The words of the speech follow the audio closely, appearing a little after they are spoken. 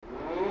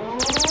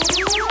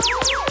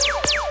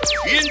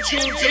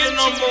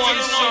number one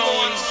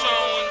sound.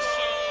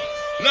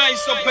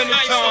 Nice up in the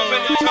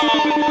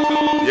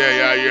town.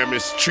 Yeah, hear me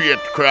straight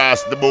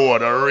across the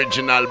board.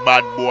 Original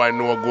bad boy,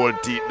 no gold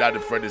teeth, that the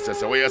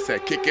predecessor. What you say?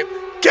 Kick it.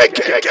 Kick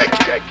it.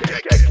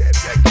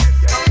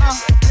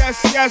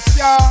 Yes,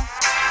 y'all.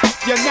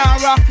 You're now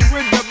rocking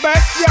with the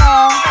best,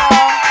 y'all.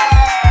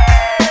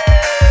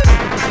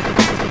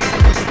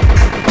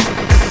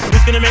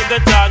 Who's gonna make the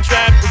dance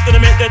track? Who's gonna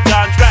make the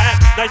dance track?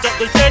 Nice up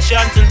the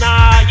session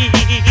tonight.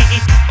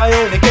 I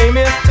only came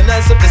here to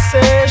nice up the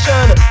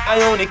session.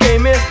 I only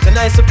came here to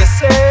nice up the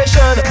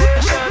session.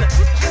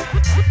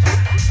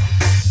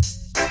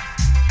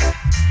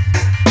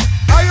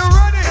 Are you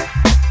ready?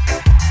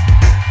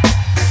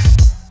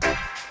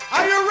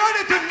 Are you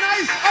ready to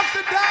nice up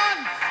the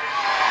dance?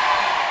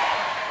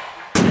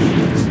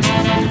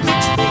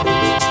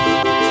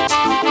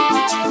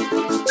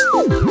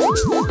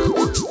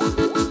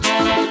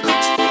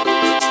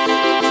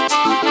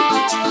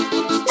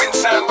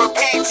 Rinse and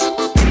repeat.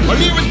 Well,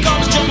 here it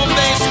comes, drum and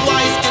bass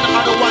wise, and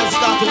otherwise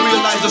start to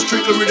realize the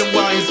strictly rhythm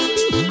wise.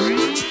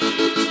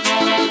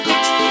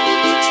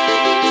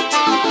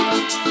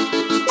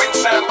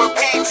 Rinse and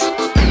repeat.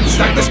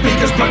 Stack the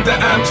speakers, plug the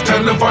amps,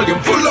 turn the volume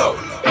full up.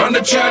 On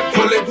the chat,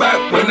 pull it back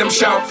when them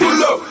shout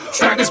full up.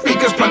 Stack the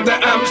speakers, plug the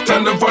amps,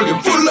 turn the volume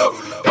full up.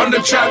 On the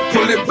chat,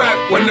 pull it back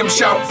when them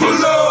shout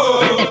full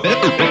up.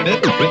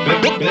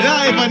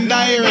 Live and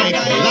direct,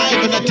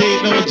 live and I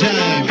take no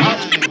time.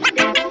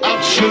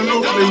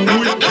 Absolutely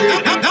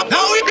wicked.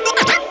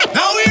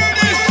 Now hear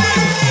this.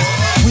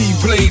 We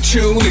play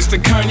tune, it's the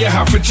kind you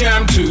have for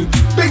jam to.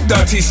 Big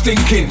dirty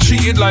stinking,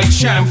 treated like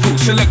shampoo.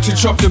 Selected,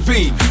 drop the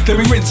beat, then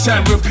we rinse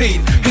and repeat.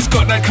 It's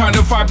got that kind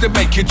of vibe that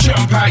make you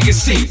jump out your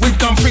seat. With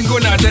gun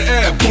finger out the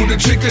air, pull the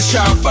trigger,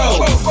 shout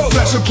bow.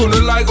 Flash up on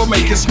the light or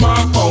make your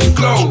smartphone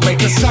glow.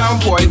 Make a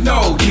sound boy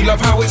know you love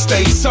how it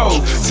stays so.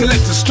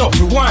 Select to stop,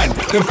 rewind,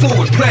 then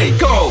forward play,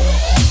 go.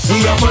 We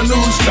have a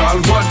new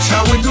style, watch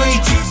how we do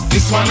it.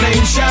 This one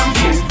named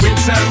shampoo,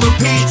 rinse and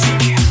repeat.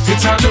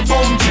 It's on the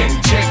boom thing,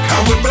 check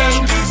how we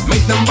blend.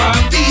 Make them by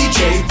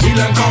DJ, we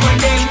learn come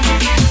again.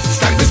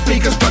 Stack the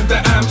speakers, plug the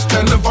amps,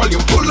 turn the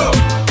volume, pull up.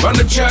 Run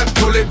the chat,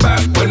 pull it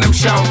back when them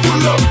shout,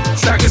 pull up.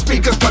 Stack the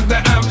speakers, plug the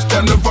amps,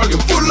 turn the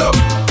volume, pull up.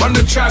 Run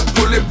the chat,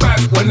 pull it back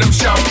when them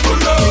shout, pull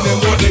up. Give them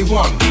what they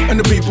want, and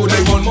the people they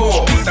want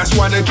more. That's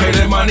why they pay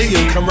their money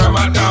and come round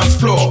my dance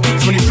floor.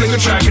 So when you fling a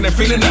track and they're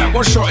feeling that,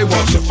 one shot it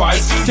won't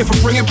suffice.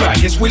 Different, bring it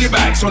back, it's Willie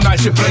back, so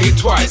nice you play it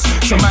twice.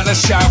 Some man that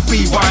shout,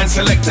 rewind,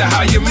 select it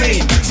how you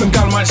mean. Some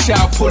gal might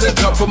shout, pull it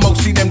up, but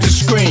mostly them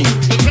just scream.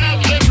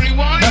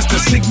 That's the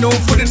signal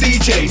for the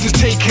DJ. Just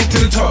take it to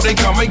the top, they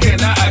come again.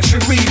 That action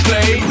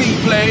replay.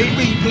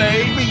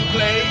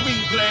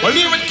 Well,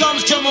 here it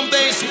comes, drum and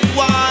bass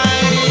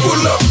wise.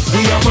 Pull up,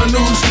 we have a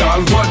new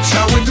style. Watch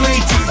how we do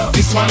it.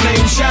 This one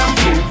named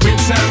shampoo,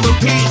 rinse and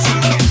repeat.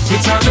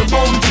 It's on the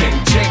boom thing,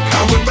 check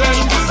how we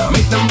blend.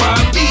 Make them by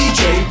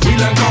DJ, we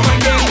learn come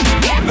again.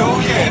 No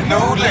yeah,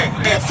 no leg,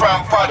 they're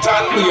from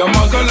pattern. We a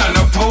muggle and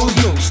a pose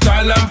new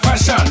style and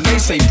fashion. They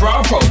say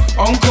bravo,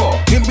 encore.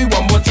 Hit me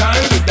one more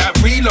time with that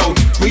reload,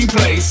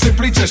 replay.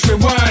 Simply just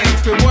rewind.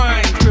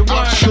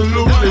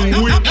 Absolutely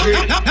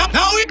wicked.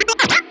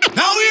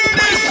 Now hear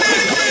this.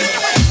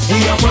 We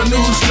have a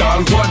new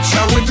style, watch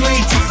how we do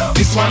it.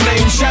 This one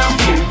named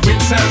shampoo,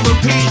 rinse and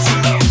repeat.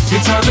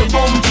 It's on the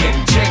boom thing,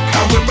 check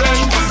how we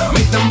blend.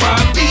 Make them by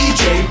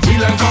DJ, we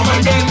learn come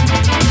again.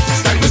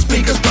 Stack the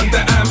speakers, plug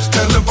the amps,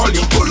 turn the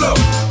volume, pull up.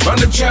 Run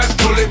the chat,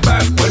 pull it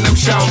back when them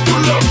shout,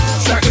 pull up.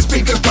 Stack the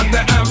speakers, plug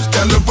the amps,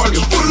 turn the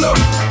volume, pull up.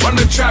 Run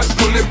the chat,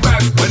 pull it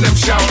back when them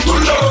shout,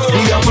 pull up.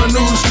 We have a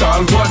new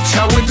style, watch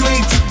how we do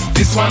it.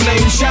 This one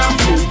named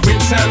shampoo,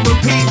 rinse and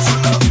repeat.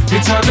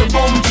 It's on the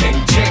boom thing,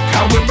 check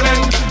how we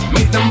blend.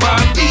 Make them by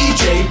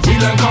DJ, we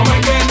learn come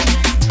again.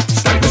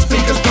 Stack the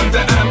speakers, plug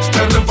the amps,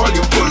 turn the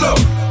volume, pull up.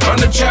 Run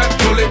the chat,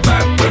 pull it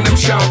back when them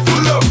shout,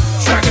 pull up.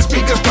 Stack the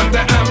speakers, plug the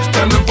amps,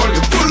 turn the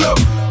volume, pull up.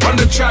 Run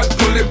the chat,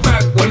 pull it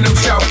back when them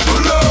shout,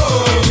 pull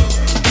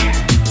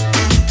up.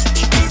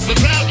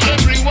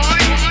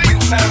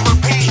 Rinse and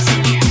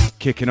repeat.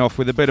 Kicking off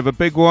with a bit of a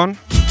big one.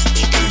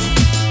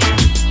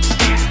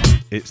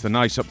 It's the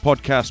Nice Up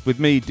Podcast with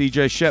me,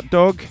 DJ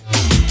Shepdog.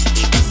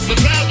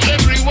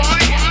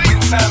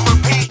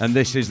 And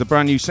this is the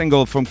brand new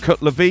single from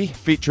Cutler V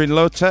featuring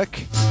Low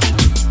Tech.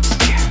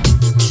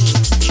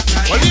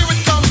 Well, here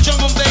it comes, drum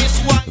and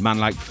bass wise. The man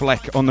like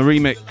Fleck on the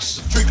remix.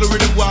 Strictly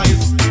rhythm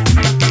wise.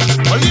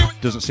 Well, here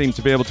Doesn't seem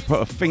to be able to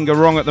put a finger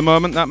wrong at the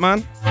moment, that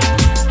man.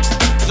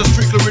 it's a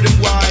strictly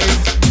rhythm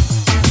wise.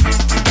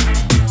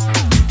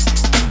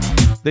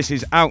 This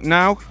is out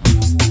now.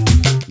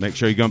 Make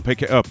sure you go and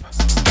pick it up.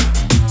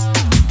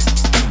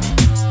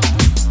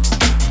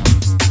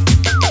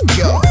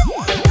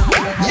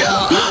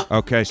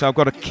 Okay, so I've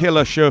got a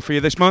killer show for you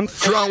this month.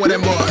 What's wrong with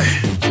them,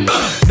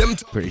 boy?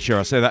 Pretty sure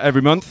I say that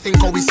every month. Think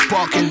how we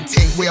sparking,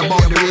 think we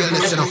about the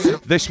realness, you know.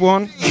 This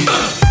one,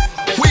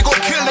 We gon'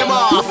 kill them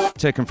off.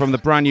 taken from the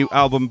brand new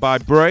album by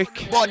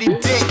Break, Body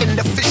taking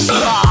the fish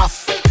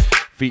off.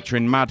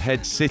 featuring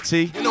Madhead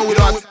City. You know we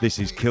don't This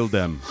is Kill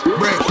Them.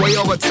 break, what you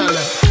ever tell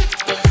them?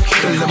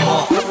 kill them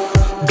off,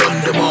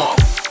 done them off.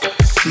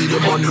 See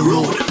them on the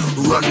road,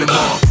 run them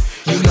off.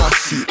 You not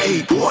see,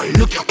 hey boy,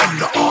 look you on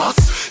the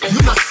ass.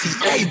 You not see,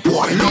 hey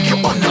boy, look you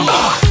on the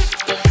ass.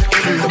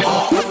 Kill them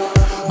off,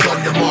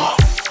 done them off.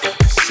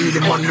 See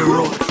them on the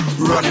road,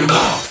 run them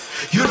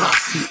off. You not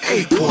see,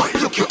 hey boy,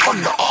 look you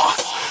on the ass.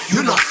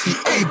 You not see,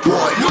 hey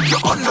boy, look you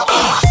on the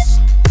ass.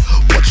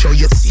 Watch how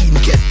your scene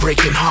get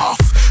breaking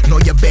half. Now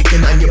you're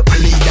begging and you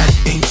play that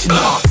ain't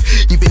enough.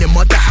 Even your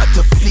mother had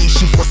to flee,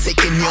 she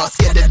forsaken you.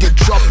 Scared of the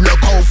drop, look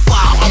how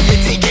far I'll be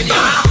taking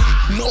ya.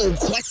 No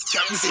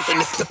questions,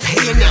 even if the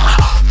pain ya.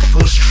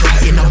 First try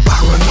in a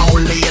barrel, now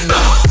laying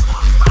up.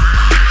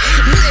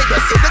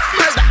 Niggas see the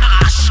smell the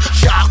ash.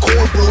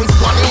 Charcoal bones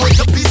burning with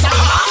a piece of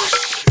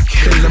hash.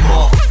 Kill them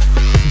off,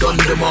 done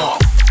them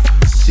off.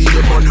 See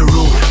them on the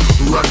road,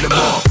 run them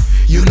off.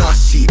 You not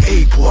see,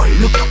 hey boy,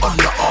 look you on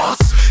the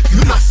ass. You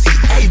not see,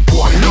 hey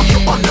boy, look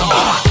you on the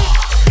ass.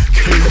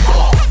 Kill them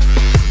off,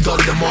 done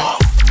them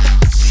off.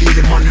 See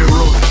them on the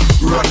road,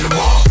 run them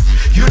off.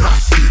 You not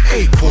see,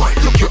 hey boy,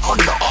 look you on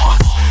the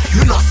ass.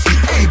 You not see,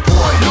 hey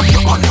boy, look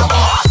you on the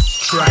ass.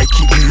 Try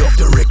keep me off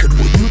the record,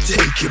 where you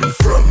take him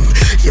from?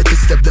 Yet to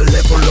step the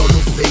level on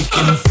the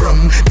faking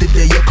from. The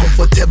day you're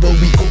comfortable,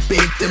 we go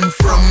bake them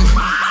from.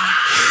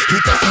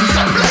 Hit us with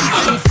a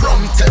blazing from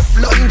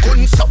Teflon,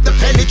 couldn't stop the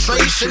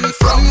penetration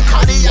from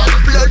cardiac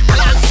blood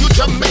clots you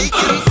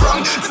Jamaican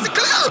from. This is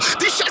clear,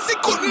 the chassis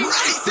couldn't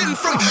rise in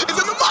from.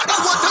 Even my mother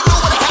want to know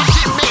what the heck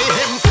she made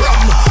him from.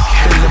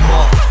 Kill them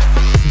off,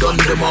 done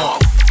them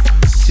off.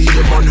 See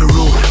them on the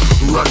road,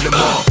 run them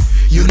off.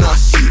 You not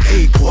see,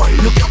 hey boy,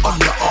 look you on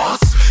the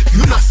ass.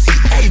 You not see,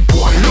 hey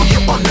boy, look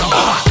you on the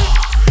ass.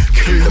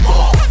 Kill them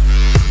off,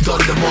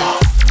 done them off.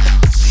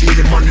 See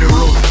them on the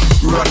road,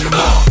 run them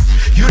off.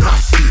 You not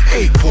see,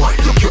 hey boy,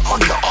 look you on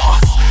the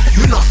ass.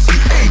 You not see,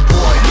 hey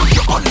boy, look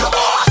you on the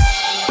ass.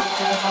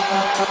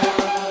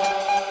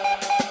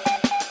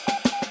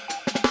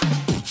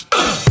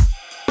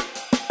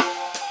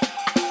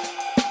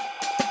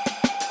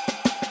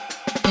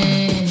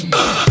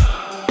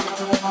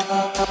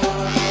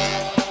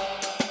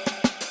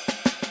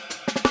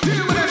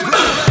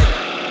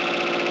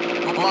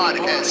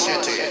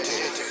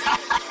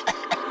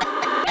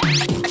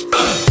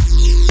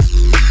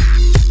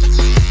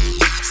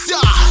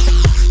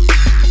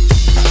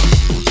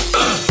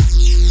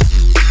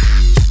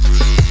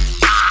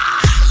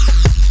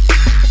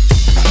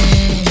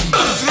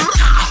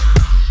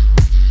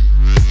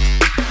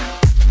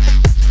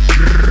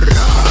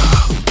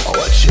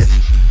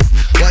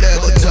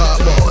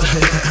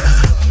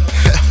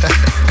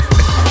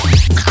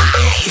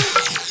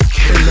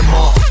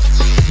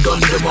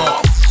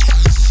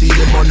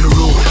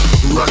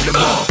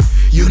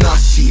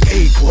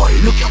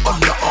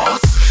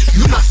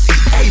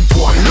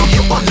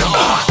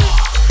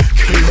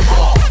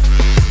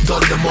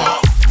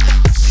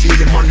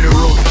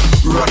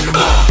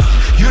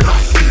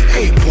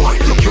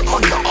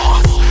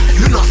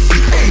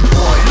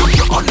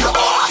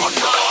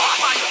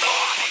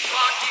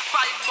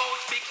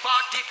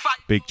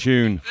 Big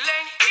tune.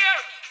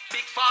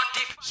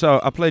 So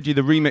I played you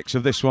the remix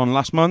of this one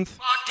last month.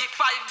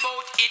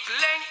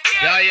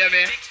 Yeah,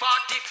 man.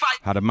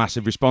 Had a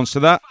massive response to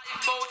that.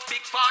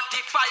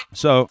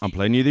 So I'm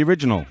playing you the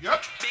original.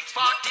 Yep.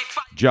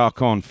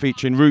 Jarkon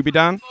featuring Ruby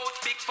Dan.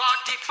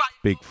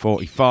 Big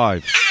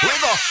 45.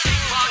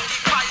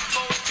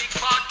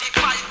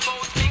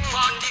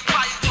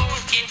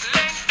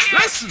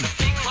 Listen.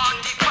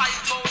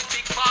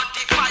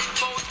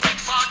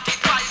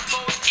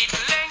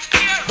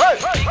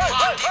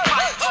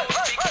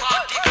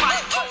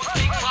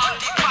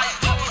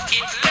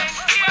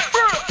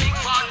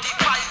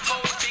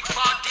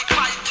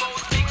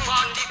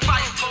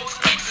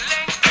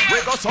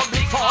 So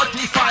big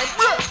 45,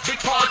 big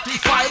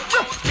 45,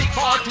 big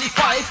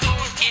 45,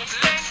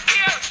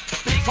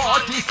 big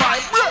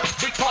 45,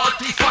 big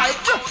 45,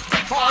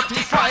 big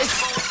 45.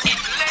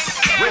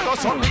 We go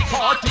so big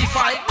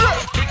 45,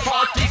 big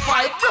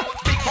 45,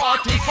 big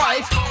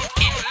 45,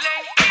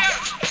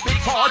 big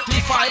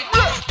 45,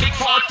 big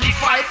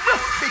 45,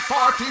 big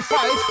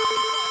 45.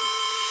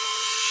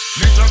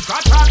 Niggas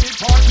got a big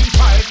 45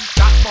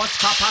 that must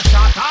cap a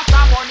shot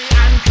after Bonnie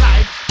and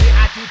Clyde. The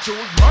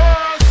attitude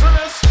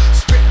merciless,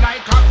 spit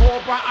like a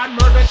cobra and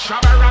murder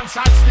Shabarans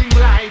and sting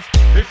life.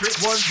 If it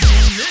was me,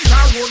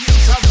 ninja wouldn't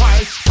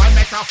survive. My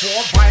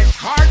metaphor vibes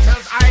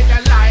cartels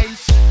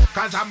idolize.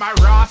 Cause I'm a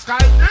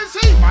rascal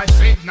busy, my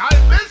signal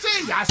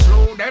busy. I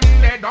slow them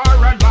dead or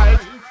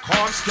alive.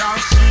 Cops can't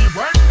see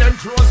when them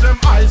close them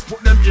eyes.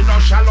 Put them in a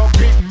shallow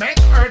pit, make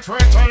earth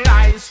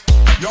fertilize.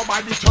 Your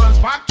body turns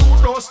back to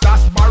dust,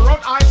 that's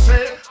borrowed, I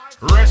say.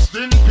 Rest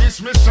in peace,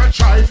 Mr.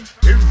 Chive.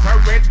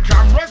 Infrared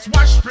cameras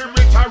watch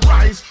spirit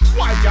arise.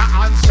 While your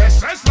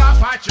ancestors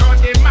laugh at your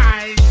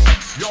demise.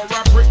 You're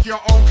a brick, your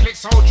own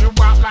clicks hold you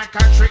out like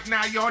a trick.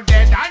 Now you're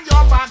dead and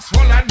your bag's full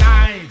of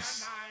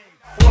knives.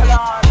 Hold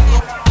on,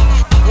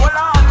 hold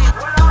on.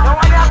 Now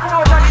why you come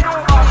out and you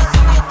know us?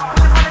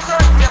 Put it on the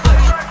turntable.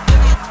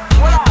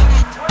 Hold on,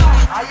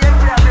 I am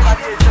here,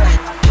 everybody.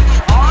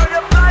 All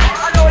your blood,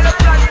 I know your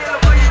blood.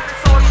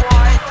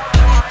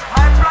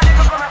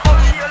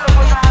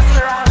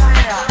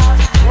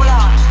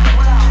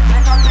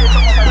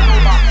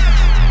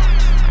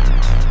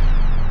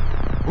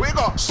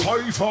 we go.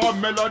 Cypher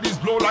melodies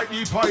blow like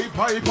the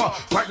piper.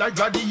 Fight like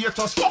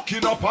gladiators,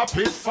 fucking up a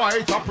pit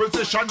fight. A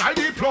precision I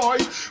deploy.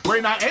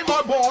 When I aim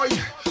a boy,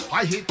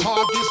 I hit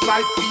targets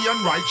like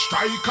Ian Wright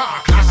striker.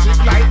 Classic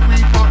like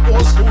Reaper,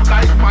 old school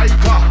like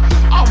Micah.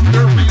 I'm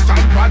the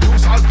reason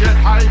producers get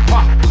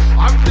hyper.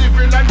 I'm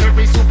living and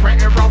every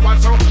superhero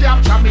wants to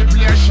capture me.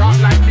 Play a shot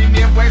like me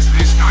name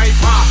Wesley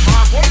Sniper.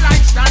 Marvel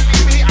like Stanley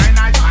me and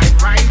I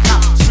typewriter.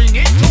 Swing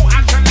it to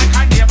action like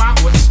a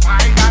neighborhood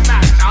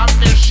Spider-Man. I'm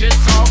this shit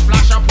so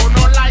flash up on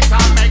no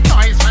lighter. Make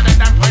noise better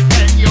than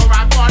pretend you're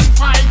a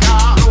gunfighter.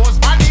 Close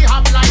body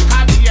hop like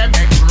a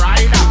BMX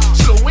rider.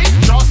 Slow it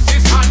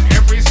justice on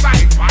every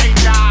side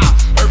winder.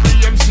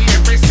 Every MC,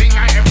 every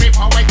singer, every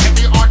poet,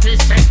 every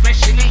artist,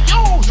 especially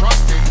you,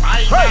 Justin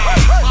Bieber.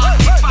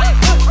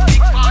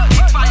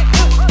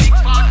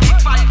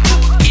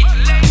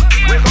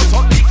 We go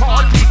some big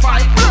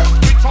 45,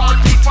 big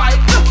 45,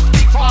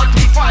 big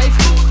 45.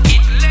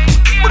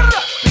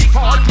 Big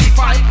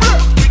 45,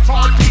 big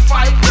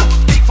 45,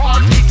 big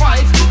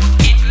 45.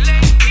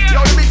 Yo,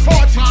 the big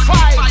 45.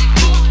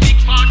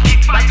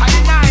 That's how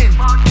you mind.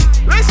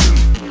 Listen.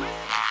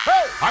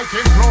 Hey, I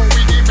can flow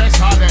with the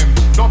best of them.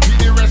 Don't be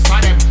the rest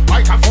of them.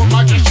 Microphone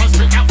magicians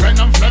with a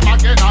venom flame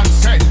again and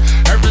send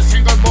every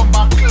single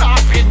bomber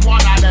class in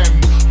one of them.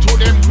 To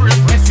them great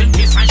rest in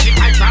peace and shit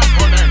I trap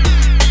for them.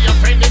 Be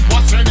offended,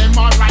 what's your name?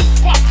 Alright,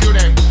 fuck you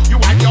then.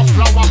 You and your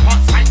flower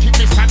pots, I keep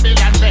Mr. Bill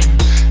and Ben.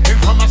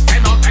 Infamous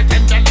stand out at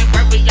them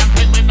delivery and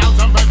pay me now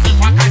some birds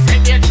if I say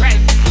their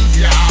trends.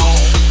 Yeah,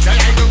 they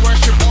either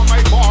worship on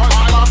my bars,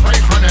 I pray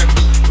for them.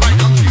 Like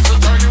I'm Jesus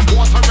turning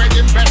water red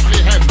in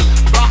Bethlehem.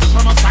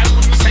 Blasphemous, I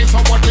wouldn't say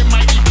so, what it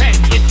might depend.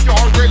 If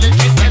you're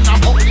religious, then I'm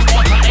holy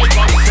water,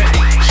 everyone said.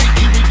 She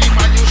give me the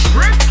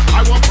manuscript,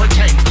 I won't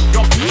pretend.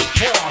 You're peak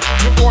poor,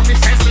 you bore me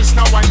senseless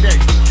now and then.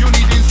 You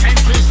need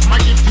incentives, my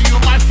gift to you,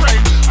 my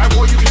friend. I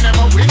know you can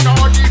never win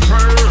or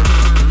defer.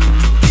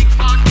 Big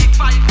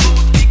 45,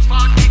 big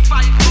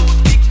 45,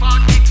 big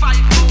 45,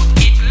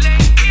 it lay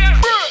here.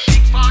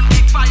 Big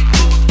 45,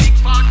 big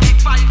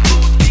 45,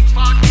 big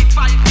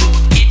 45,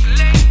 it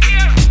lay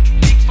here.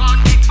 Big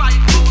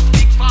 45,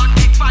 big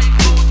 45,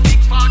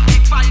 big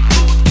 45,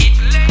 it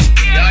lay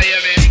here. Yeah, yeah,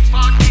 man. Big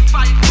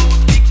 45,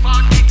 big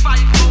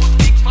 45,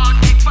 big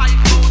 45,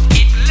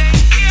 it lay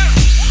here.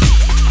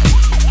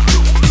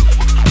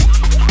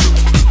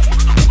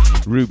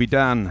 Ruby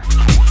Dan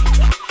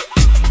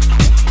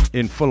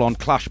in full-on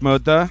clash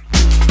mode there.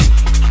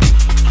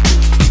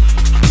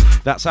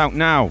 That's out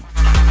now.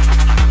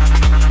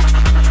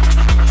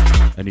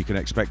 And you can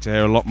expect to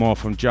hear a lot more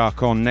from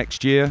Jarkon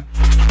next year.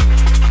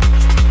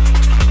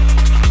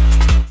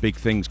 Big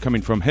things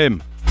coming from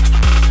him.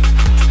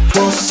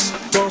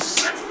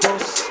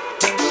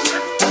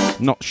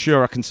 Not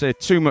sure I can say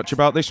too much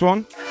about this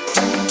one,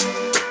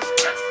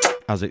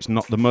 as it's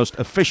not the most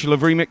official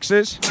of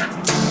remixes.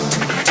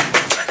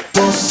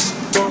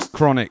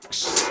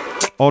 Chronics,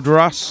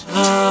 Odras.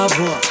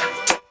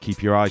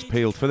 Keep your eyes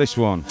peeled for this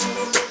one.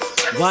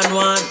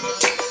 1-1,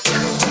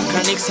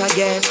 Chronics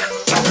again.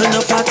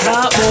 Enough a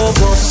talk about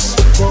bus.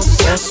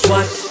 Guess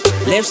what?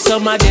 Left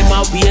some of them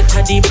a wait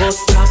at the bus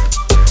stop.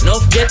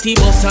 Enough get the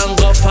bus and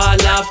go fall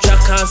off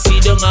track and see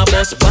them a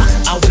bus back.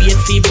 I wait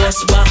for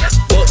bus back,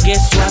 but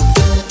guess what?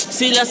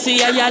 Still I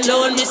see I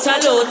alone, me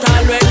salute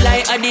all red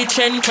light at the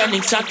trend.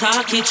 Chronics a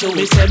talkie to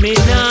me, say me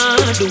nah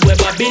do where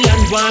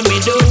Babylon want me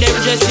do. Them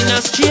dressed in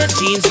a straight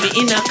jeans, me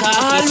in a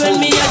car. When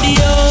me a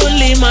the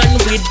only man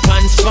with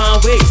pants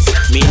for waist,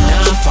 me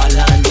nah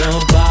follow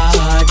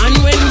nobody. And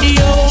when the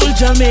old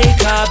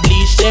Jamaica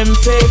bleach them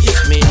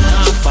face, me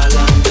nah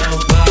follow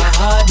nobody.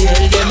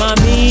 Tell them a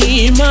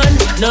me man,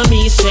 no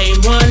me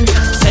same one.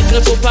 Settle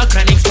Papa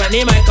Chronics when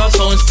the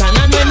microphone stand.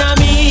 And when a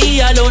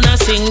me alone a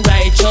sing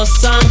righteous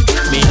song,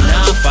 me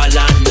nah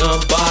follow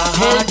nobody.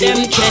 Tell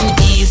them can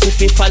easy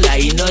fi follow,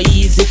 no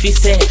easy fi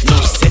say. No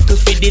settle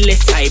fi the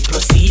less, I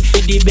proceed fi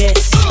the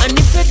best. And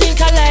if you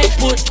think I like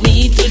put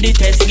me to the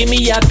test, give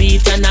me a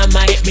beat and I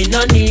might, me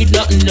no need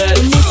nothing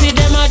else. Me see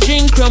them a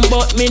drink rum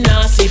but me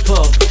nah sip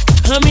up.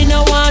 And me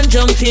no want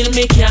jump till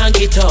me can't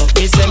get up.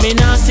 Me say me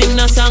nah sing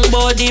no song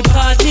but the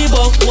party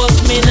buck was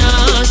me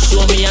nah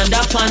show me under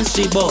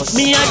fancy bus.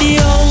 Me a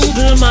the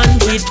uncle man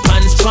with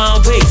pants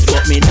for waist,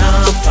 but me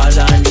nah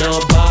follow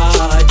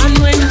nobody. And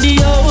when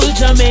the old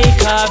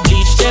Jamaica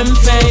bleach them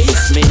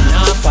face, me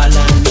nah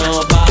follow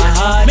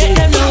nobody. Make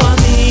them know a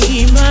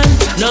me man,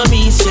 no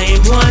me say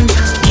one.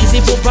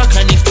 Easy Papa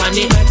Chronics pan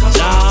it,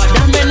 Lord.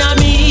 And when a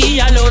me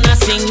alone a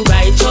sing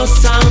righteous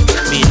song,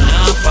 me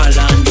nah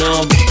follow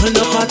nobody.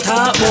 Enough a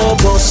talk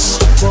about bus.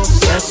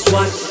 Guess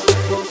what?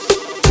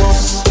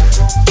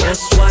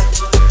 Guess what?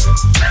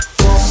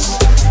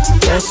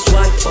 Guess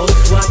what?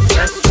 Guess what?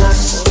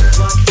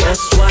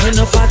 Guess what?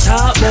 Enough a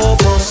talk about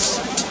bus.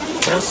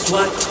 Guess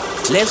what?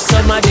 Left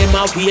some of them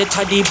a wait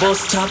at the bus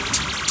stop.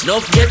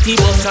 Nuff get the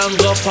bus and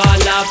go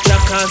fall off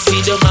track and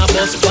see them a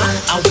bus back.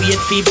 I wait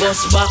for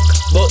bus back,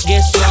 but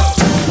guess what?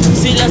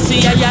 Still I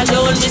see I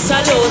alone, miss a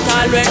load.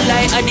 All red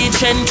light at the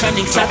trend,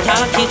 Chronics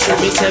attack it.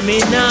 Me say me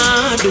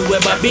nah do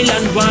where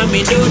Babylon want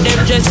me do.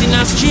 Them dressed in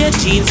a straight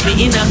jeans,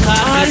 me in a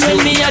car.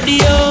 When me a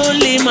the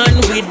only man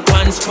with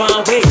pants for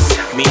waist,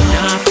 me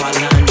nah fall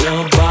on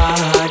your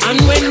body. And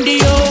when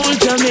the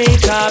old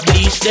Jamaica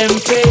bleach them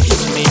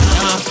face, me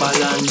nah fall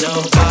on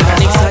your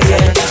body. Chronics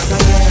again.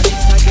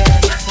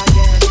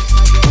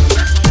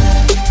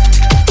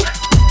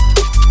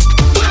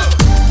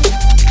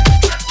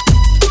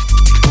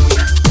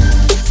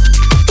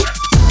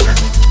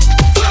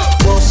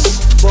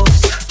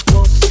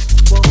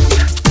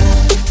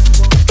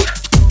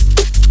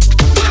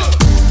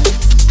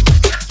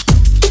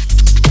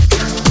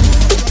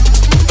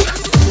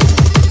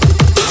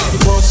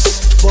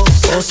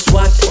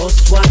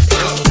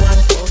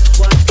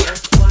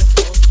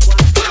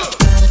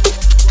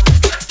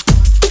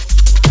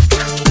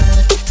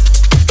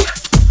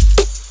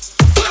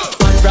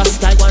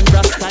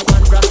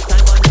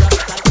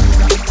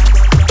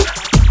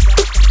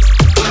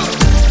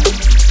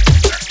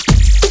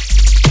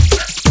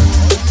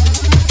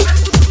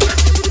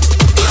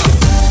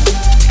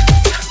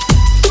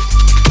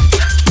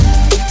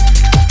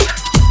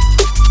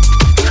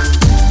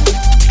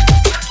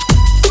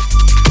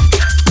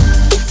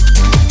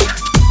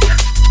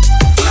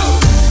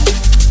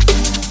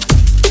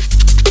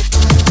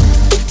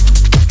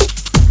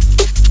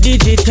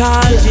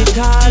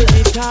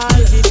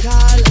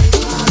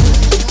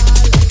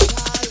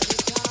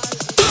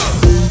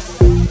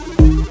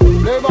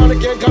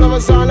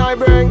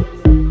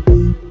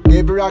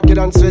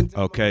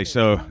 Okay,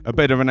 so a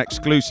bit of an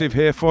exclusive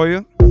here for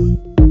you.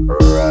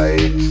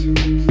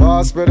 Right.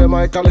 Boss, brother,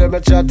 Michael, let me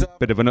chat.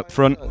 Bit of an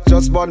upfront.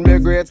 Just born me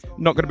great.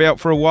 Not going to be out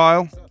for a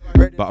while,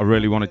 but I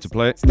really wanted to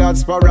play it.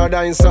 That's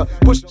Paradise.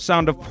 Push.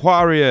 Sound of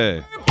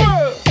Poirier.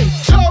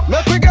 Jump,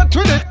 make we get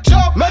with it.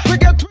 Jump, make we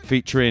get with it.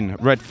 Featuring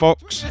Red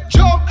Fox.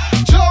 Jump,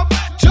 jump,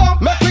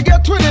 jump, make we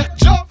get with it.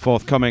 Jump.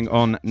 Forthcoming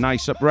on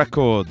Nice Up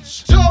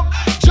Records. Jump,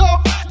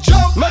 jump,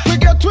 jump, make we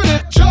get with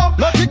it. Jump,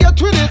 make we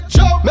get with it.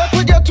 Jump, make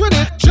we get with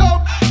it.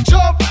 Jump,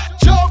 jump,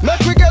 jump, make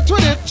we get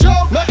with it.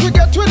 Jump, make we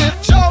get with it.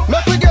 Jump,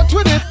 make we get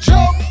with it.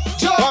 Jump,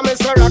 jump.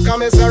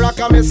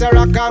 Come, Mr.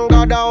 Rock, and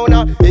go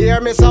down. Here,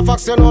 Mr.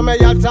 Fox, you know me,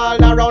 you're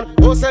all around.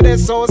 Who said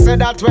this, so say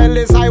that, well,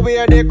 this I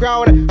wear the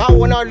crown. I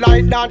wanna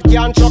like that,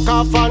 can't chuck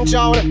off and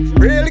chown.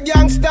 Real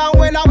gangster,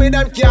 when I with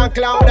them can't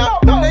clown.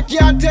 Now they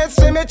can't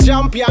test me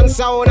champion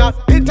sound.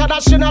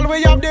 International,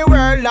 we have the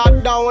world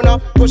locked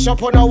down. Push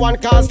up on the one,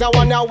 cause the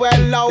one are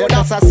well loud.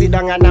 Just a sit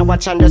down and I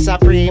watch on the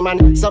Supreme,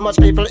 man. So much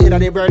people in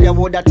the world, you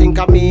woulda think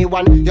of me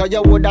one.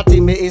 You woulda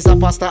think me is a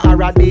pastor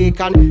or a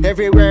deacon.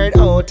 Every word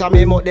out of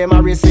me, mouth them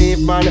a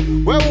receive,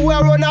 man. When we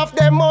run off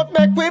them mouth,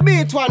 make we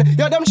beat one.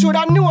 Yo, them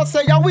shoulda know,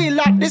 say you will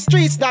at the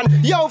streets done.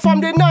 Yo,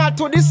 from the north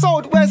to the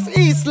south, west,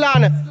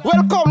 eastland.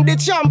 Welcome the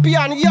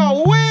champion,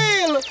 yo,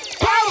 Will.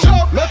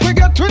 Jump, make we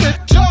get with it.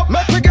 Jump,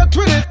 make we get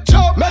with it.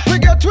 Jump, make we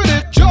get with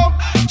it. Jump,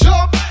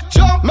 jump,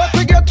 jump, make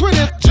we get with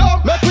it.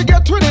 Jump, make we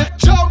get with it.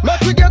 Jump,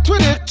 make we get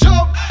with it.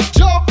 Jump,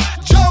 jump,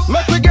 jump,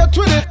 make we get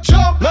with it.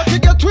 Jump, make we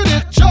get with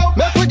it. Jump,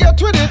 make we get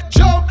with it.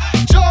 Jump,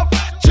 jump,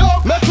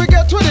 jump, make we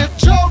get with it.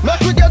 Jump,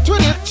 make we get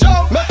with it.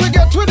 Jump, make we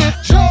get with it.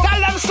 Jump.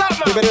 Tell them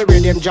something. Give me the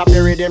rhythm, drop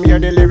the rhythm, hear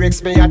the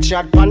lyrics, me a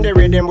chat. On the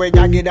rhythm, we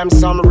gotta give them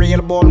some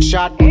real boom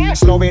shot.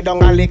 Slow it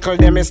down a little,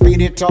 then me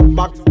speed it up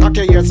back. Cock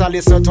your ears and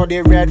listen to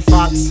the Red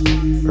Fox.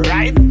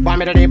 Right?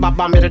 Bam it a bop,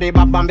 bam it a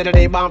bop, bam it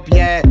a bump,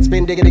 yeah.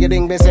 Spin diggy diggy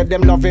ding, me say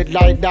them love it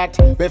like that.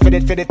 We fit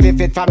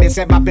it for me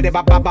say bop it a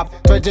bop bop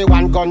bop.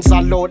 21 guns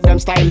salute them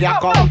style ya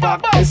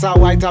compact. Miss a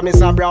white and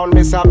miss a brown,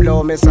 miss a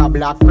blue, miss a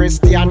black.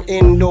 Christian,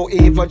 Hindu,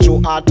 evil,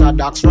 Jew,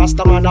 Orthodox.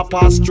 Rastaman a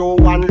pass through,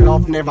 one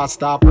love never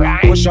stop.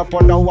 Push up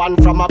on the one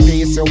from a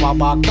piece you a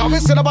back. Now we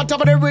sit up on top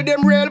of the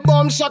rhythm, real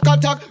bomb shock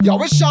attack. Yo,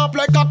 we sharp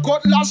like a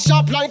cutlass,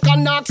 sharp like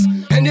an axe.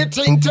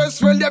 Anything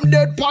test, well them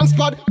dead pan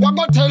spot. What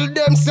go tell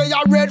them say a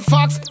Red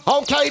Fox?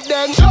 Okay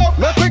then, jump,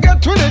 make we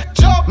get with it.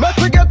 Jump, make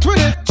we get with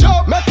it.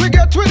 Jump, make we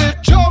get with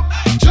it. Jump,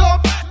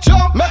 jump,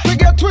 jump, make we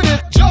get with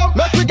it. Jump,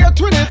 make we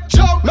get with it.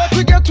 Jump, make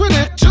we get with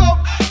it. Jump,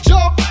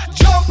 jump,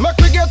 jump, make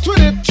we get with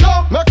it.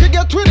 Jump, make we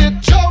get with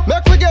it. Jump,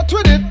 make we get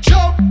with it.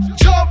 Jump,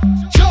 jump,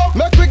 jump,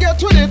 make we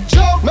get with it.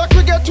 Jump, make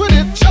we get with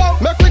it.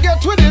 Jump, make we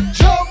get with it.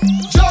 Jump,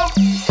 jump.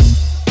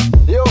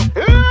 You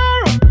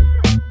here?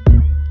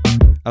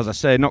 As I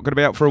say, not going to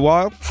be out for a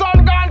while.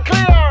 Sun gone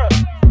clear.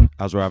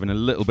 As we're having a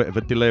little bit of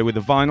a delay with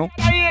the vinyl.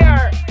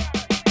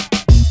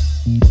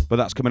 But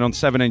that's coming on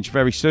 7-inch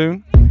very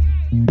soon.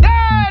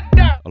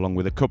 Along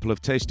with a couple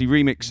of tasty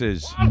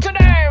remixes.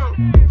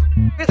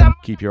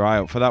 Keep your eye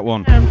out for that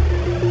one.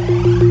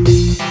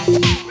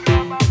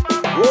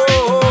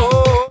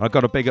 I've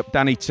got to big up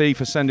Danny T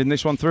for sending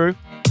this one through.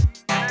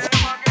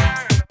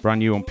 Brand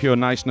new on Pure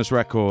Niceness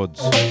Records.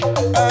 Bring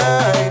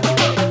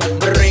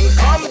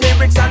come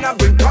lyrics and I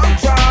bring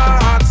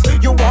contracts.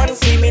 You want to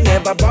see me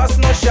never bust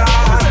no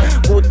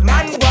shots. Good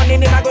man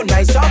running in, I go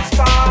nice up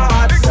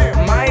spots.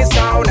 My My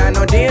sound, I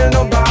no deal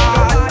no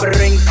bad.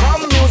 Bring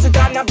come music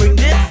and I bring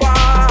it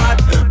fat.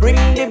 Bring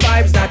the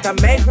vibes that I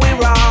make we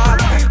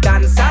rock.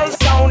 Dancehall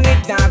sound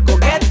it now go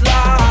get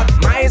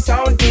locked. My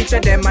sound teacher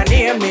them a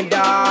name me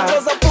dog.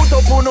 Just a put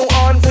up on no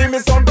on for me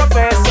sound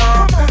professor.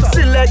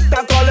 Select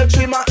a college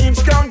with my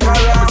inch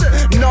conqueror.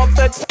 Enough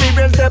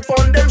experience up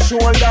on them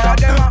shoulder.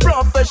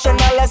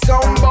 Professional a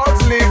sound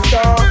box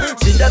lifter.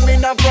 See them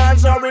in a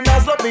France or in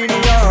a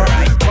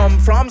Slovenia. Come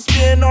from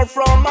Spain or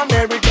from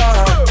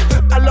America.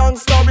 A long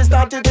story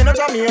started in a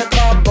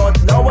Jamaica,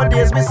 but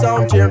nowadays me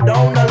sound tear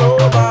down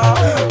all over.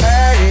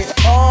 Hey,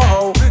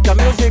 oh, the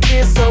music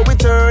is so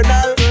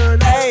eternal.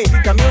 Hey,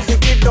 the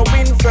music is so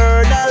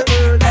infernal.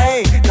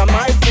 Hey, the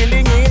my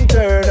feeling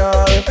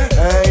internal.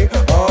 Hey,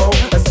 oh,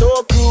 it's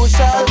so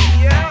crucial.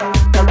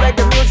 The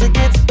reggae music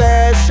is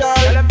special.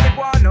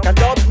 The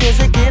dub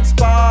music it's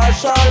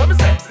partial.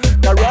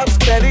 The rock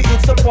steady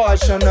it's a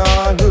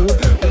portional.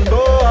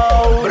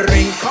 Oh,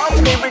 bring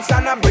come lyrics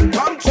and I bring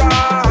come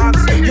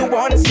tracks. You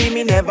won't see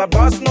me never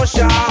bust no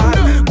shot.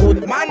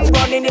 Good man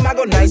running him I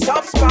go nice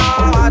up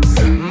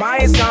spots.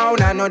 My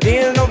sound I no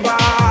deal no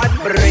bad.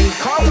 Bring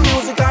come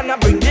music and I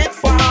bring it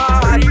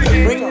fat.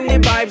 Bring the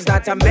vibes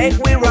that I make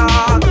we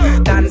rock.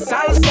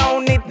 Dancehall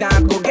sound it now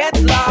go get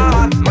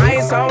locked. My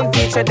sound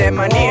teacher them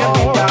a name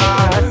me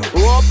dog.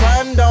 Up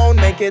and down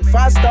make it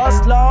fast or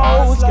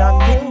slow.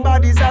 Skanking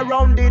bodies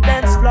around the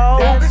dance floor.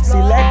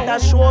 Select a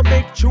show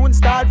big tune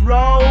start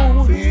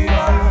roll.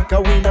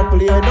 Cause we no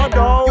play no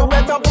dough. You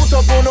better put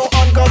up on no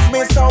on cause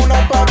me sound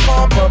up a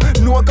comp.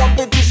 No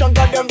competition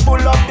cause them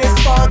full up this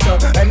spot.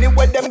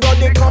 Anyway them go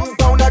they come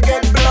down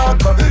again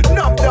block.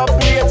 Knock the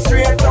plate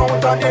straight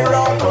out on the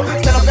rock.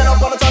 Stand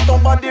up on the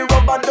top on the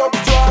rubber dub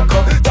truck.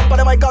 Jump on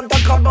the mic and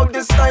talk about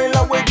the style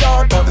and we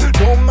got.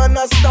 No man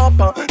a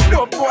stopper,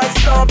 no boy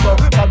stopper.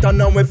 But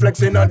now we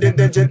flexing on the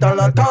digital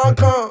attack.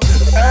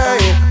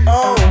 Hey,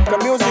 oh, the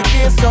music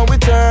is so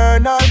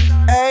eternal.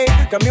 Hey,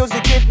 the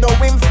music is no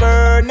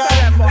infernal.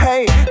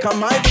 Hey, come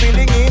my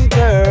feeling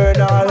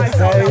internal.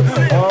 Hey,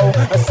 oh,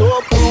 it's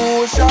so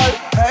crucial.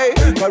 Hey,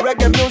 the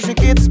reggae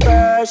music it's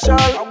special.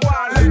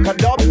 The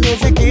dub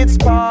music it's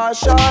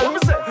partial.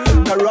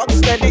 The rock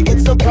steady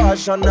it's so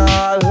passional.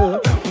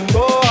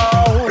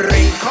 Oh,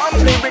 bring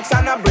come lyrics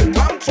and I bring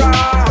come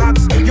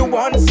tracks. You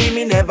won't see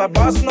me never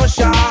bust no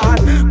shot.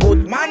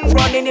 Good man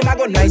running him I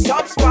go nice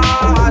up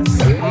spots.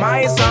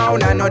 My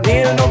sound I no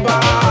deal no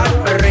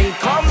bad. Bring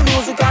come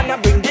music and I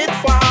bring it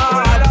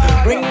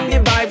fat. Bring the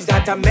vibes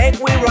that I make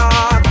we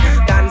rock.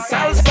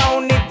 Dancehall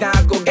sound it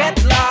now go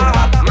get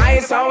locked. My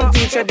sound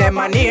teacher them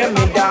a name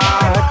me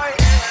dog.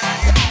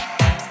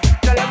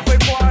 Tell them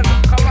quick one,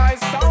 come my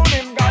sound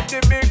him got the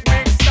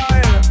big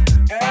style.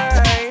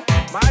 Hey,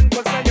 man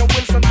go send your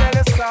Wilson tell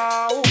us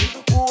how.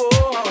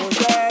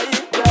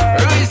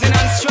 Rising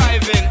and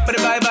striving, but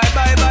bye.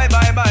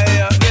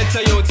 Get to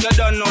youths, you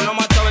don't know. No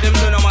matter what them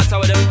do, no matter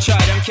what them try,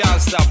 them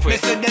can't stop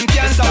with. They say them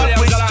can't stop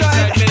with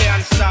strive.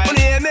 Million style. You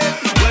hear me?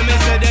 When me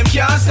say them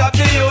can't stop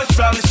the youth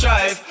from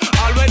strive.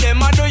 All when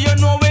them a do, you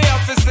know we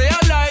have to stay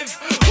alive.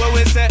 When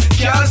we say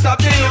can't stop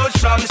the youth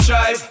from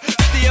strive.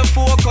 Stay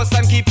focused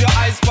and keep your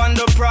eyes on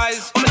the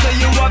prize. I'ma say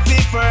you up be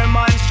firm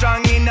and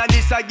strong in a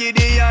this a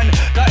Gideon.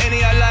 Cause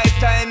any a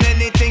lifetime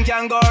anything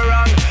can go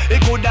wrong.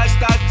 It could have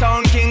start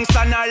town,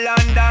 Kingston or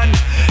London.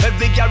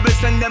 Every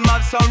garrison them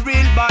have some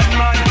real bad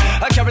man.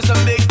 I carry some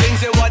big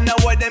things, you wonder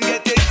where them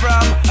get it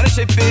from. And I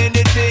ship in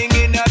the thing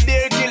in a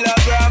beer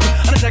kilogram.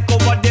 And I take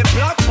over the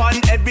block on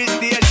every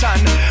station.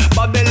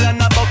 Babylon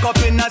a buck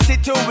up in a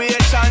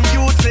situation.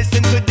 Youths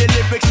listen to the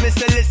lyrics, me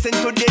say listen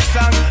to this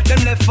song.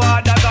 Them left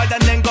Father God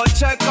and then go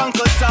check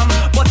Uncle Sam.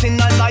 But in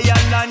a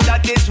Zion land,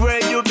 that is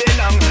where you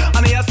belong.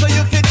 And I saw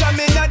you fit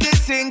me in the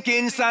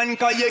sinking sand.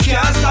 Cause you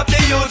can't stop the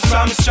youth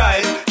from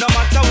strive. No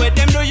matter where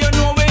them do, you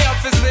know we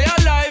have to stay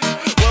alive.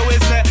 Where we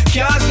say,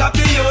 can't stop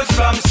the youth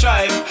from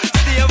strive.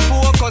 Stay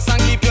focused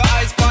and keep your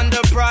eyes on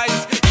the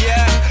prize.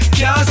 Yeah,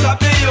 can't stop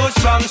the youth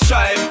from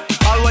strive.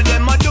 All what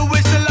them a do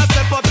is still a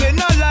step up in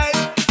our life.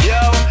 Yo,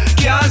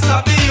 can't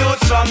stop the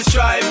youth from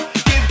strive.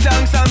 Give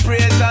thanks and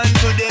praise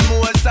unto the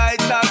most I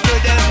talk to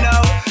them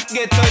now.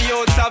 Get to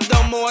youths have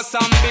the most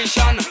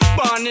ambition.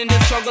 Born in the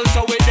struggle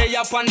so we day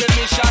up on the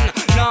mission.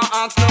 No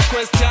ask no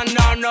question,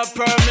 no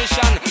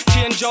permission.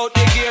 Change out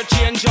the gear,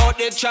 change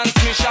out the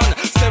transmission.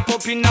 Step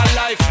up in a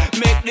life,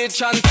 make the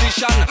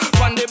transition.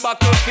 On the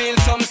battlefield,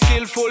 some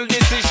skillful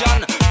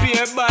decision.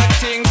 Peer back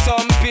things,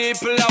 some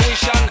people are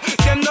wishing.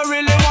 Them don't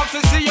really want to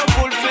see you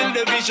fulfill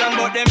the vision.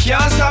 But them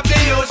can't stop the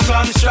youth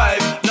from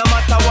strive. No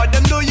matter what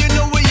them do, you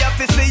know we have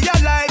to stay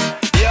alive.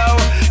 Yo,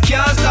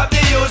 can't stop the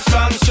youth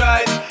from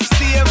strive.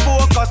 Stay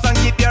focused and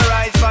keep your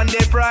eyes on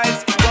the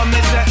prize. What me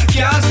say,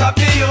 can't stop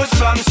the youth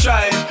from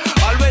strive.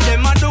 All what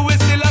them a do is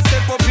still a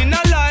step up in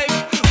a life.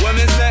 When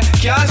me say,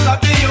 can't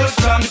stop the youth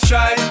from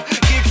strive.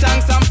 Give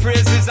thanks and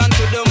praises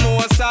unto the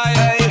Most High.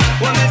 Hey,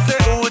 when me say,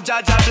 oh,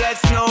 Jaja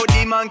bless, no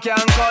demon can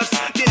cuss.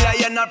 The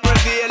lion not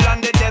prevail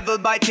and the devil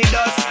bite the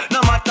dust.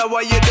 No matter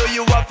what you do,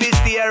 you have to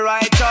stay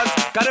righteous.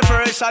 Cause the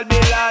first shall be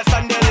last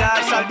and the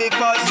last shall be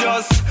first.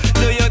 Just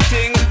do your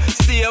thing,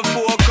 stay stay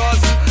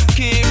focused.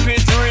 Keep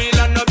it real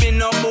and no be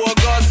no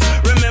bogus.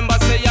 Remember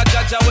say ya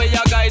judge where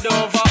ya guide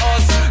over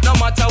us. No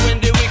matter when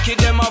the wicked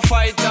them a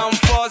fight and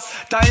fuss.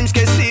 Times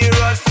get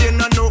serious, you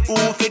no know who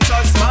fi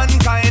trust.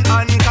 Mankind,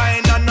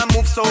 unkind and a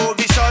move so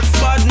vicious.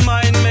 Bad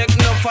mind make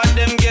enough of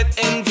them get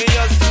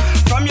envious.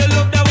 From your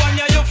love the one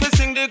you fi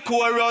sing the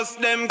chorus.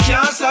 Them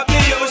Can't stop the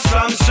youth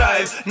from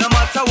strive. No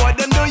matter what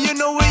them do, you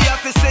know we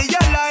have to stay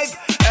alive.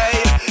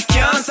 Hey,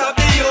 can't stop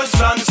the youth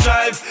from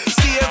strive.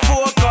 Stay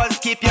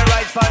focused, keep your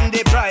eyes on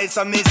the prize.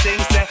 So me sing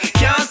say,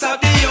 can't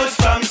stop the youth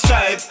from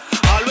strive.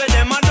 All we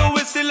them a do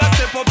we still a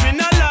step up in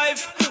our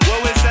life.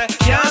 Where we say,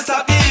 can't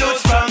stop the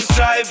youth from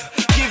strive.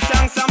 Give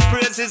thanks and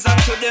praises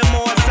unto the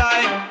Most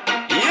High.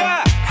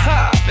 Yeah,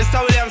 ha. Mr.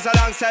 Williams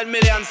alongside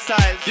Million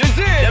Styles. You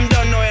see? Them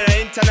don't know it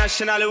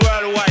internationally,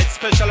 worldwide.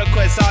 Special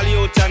request all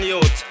youth and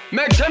youth.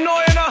 Make them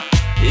know you know.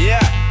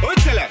 Yeah, who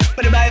tell it?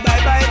 Bye bye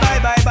bye bye bye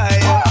bye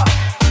bye.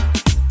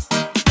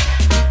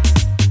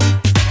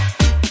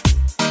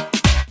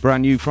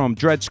 Brand new from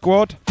Dread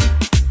Squad.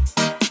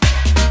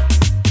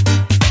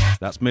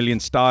 That's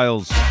Million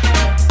Styles.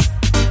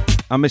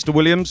 And Mr.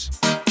 Williams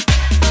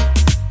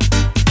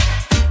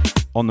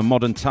on the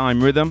Modern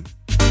Time rhythm.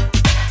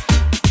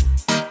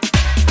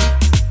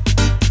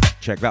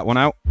 Check that one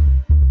out.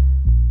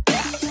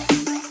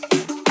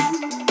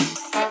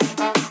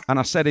 And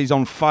I said he's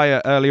on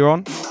fire earlier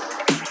on.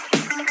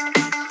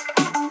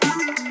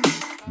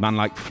 Man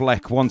like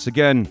Fleck once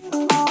again.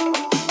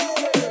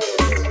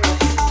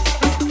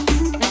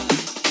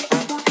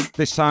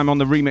 This time on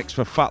the remix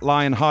for Fat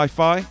Lion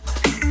Hi-Fi.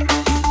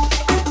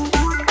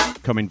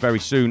 Coming very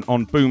soon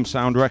on Boom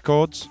Sound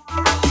Records.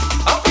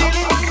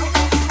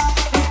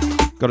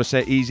 Gotta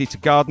say easy to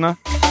Gardner.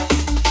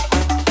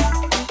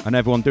 And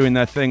everyone doing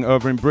their thing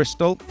over in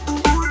Bristol.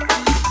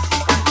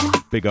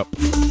 Big up.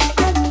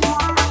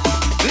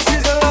 This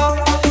is a long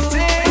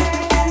thing.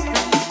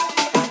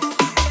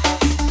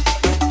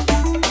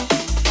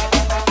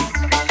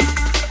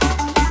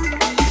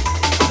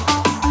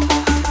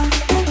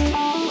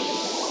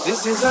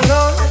 This is a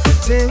long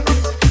thing.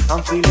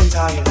 I'm feeling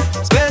tired.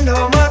 Spend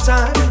all my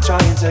time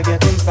trying to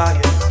get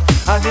inspired.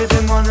 I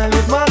didn't wanna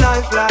live my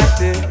life like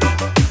this.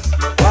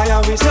 Why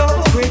are we so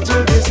quick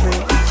to dismiss?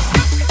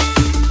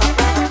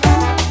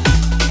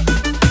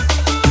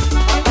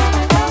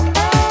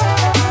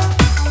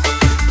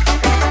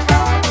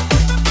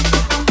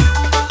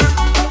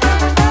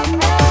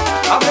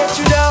 I let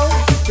you down,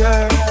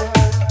 girl.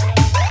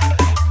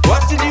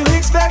 What did you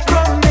expect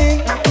from me?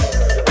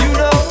 You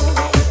know,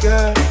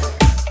 girl,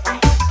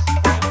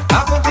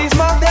 apathy's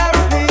my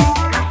therapy.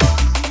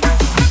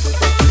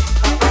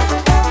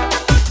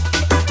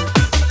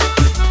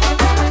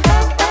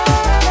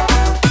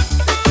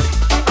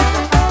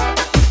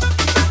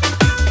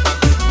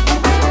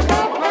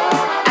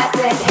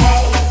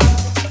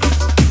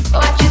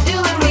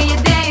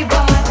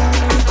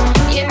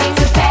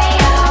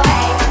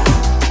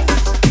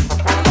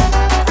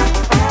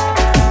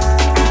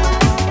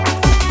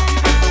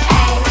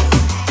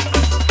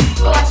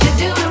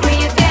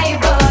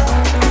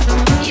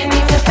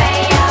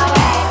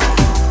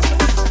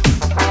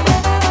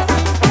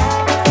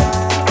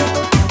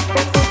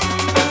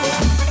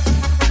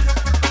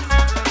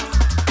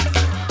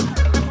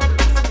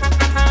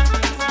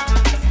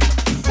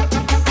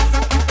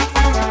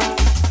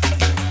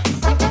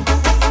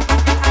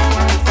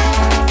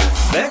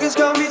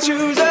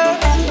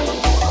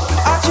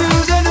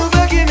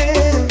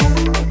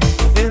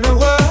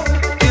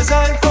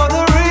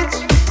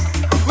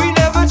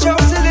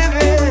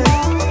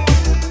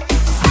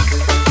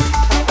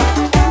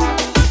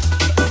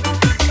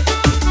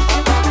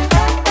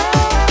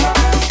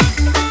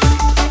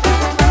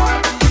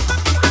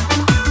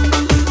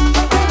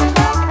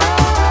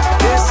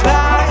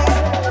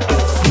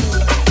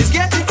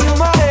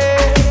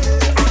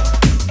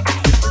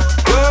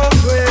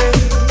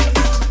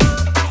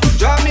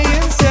 Drive me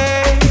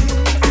insane.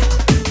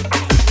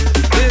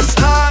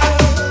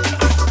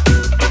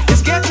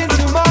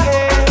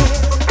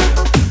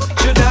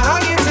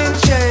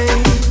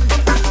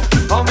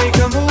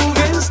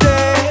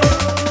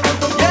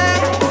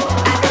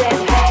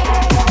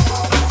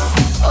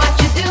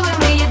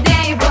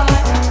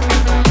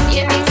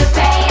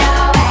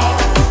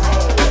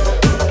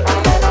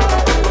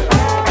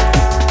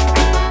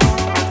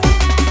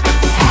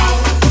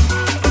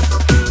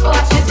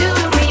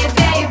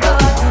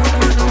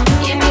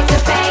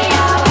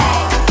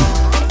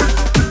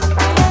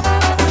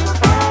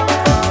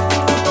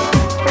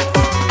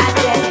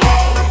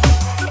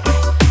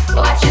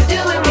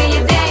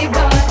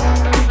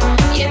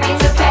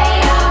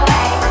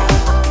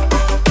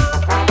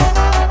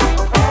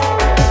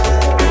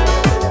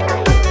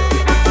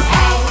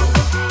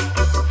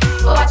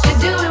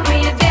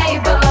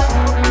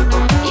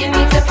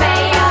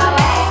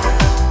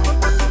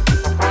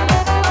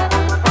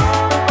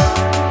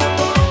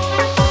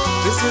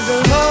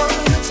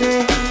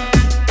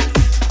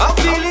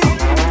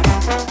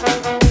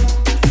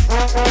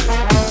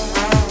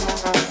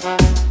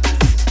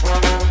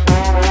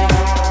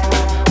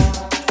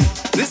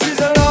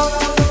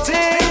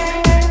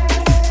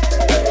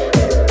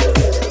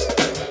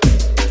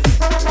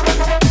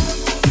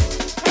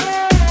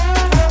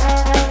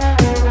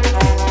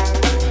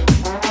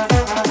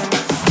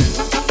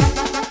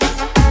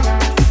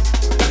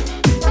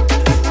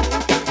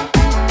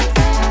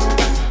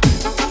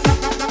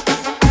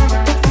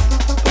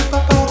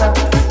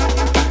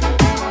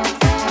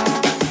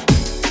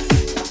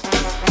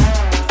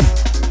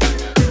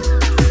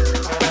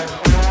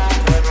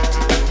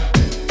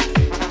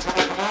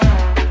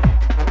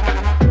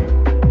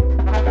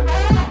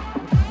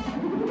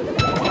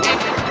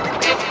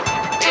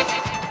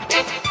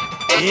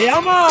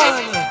 Yeah,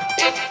 man.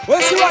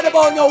 What's the right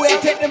about now?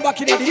 We'll take them back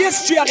into the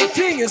history of the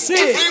thing, you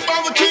see. Bring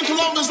back the king to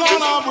love is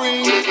on our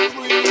bring.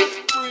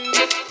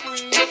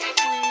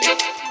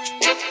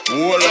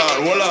 Hold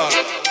on.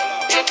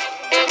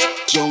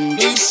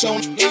 Jungle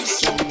sound.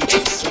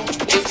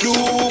 Do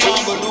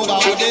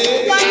baba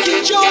day.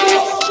 Ranking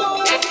Joe.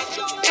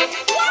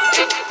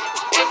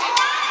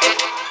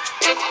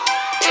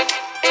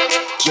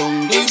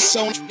 Jungle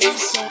sound.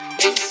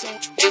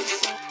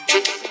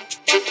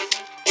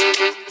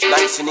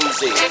 Nice and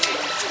easy.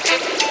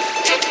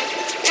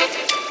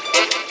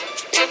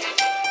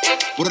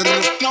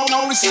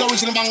 No, this is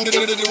original bang,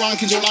 the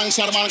ranking Joe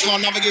alongside the man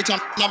called Navigator.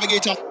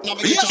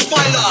 Yes,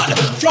 my lord.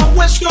 From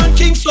Western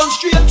Kingston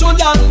straight to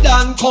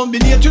London,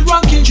 combinate with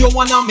Ranking Joe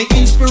and I'm my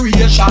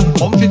inspiration.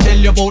 Come to tell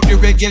you about the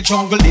reggae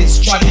jungle, this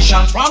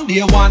tradition. From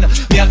day one,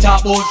 me a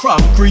talk about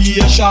from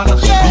creation. The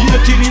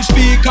 18-inch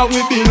speaker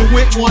we build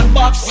with one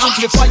box.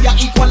 Amplifier,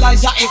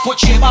 equalizer, echo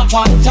chamber,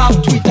 on top.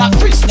 Twitter,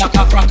 Chris like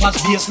a crackers,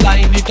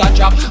 bassline it a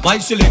drop. My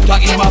selector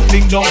in my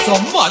fling down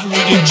some mad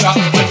rhythm track.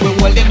 When we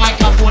hold the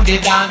microphone, they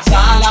dance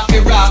all of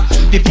the rock.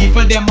 The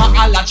people them a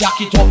holla, jack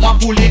it up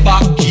and pull it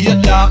back. Gate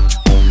lock,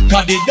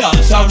 cause they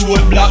dance a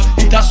roadblock.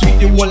 It a sweet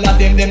the whole of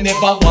them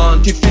never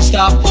want it to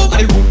stop.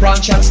 I root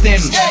branch and stem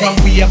from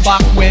way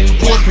back when.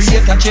 To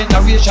create a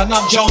generation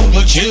of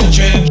jungle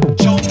children.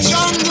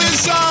 Jungle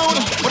sound,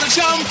 what a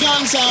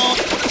champion sound.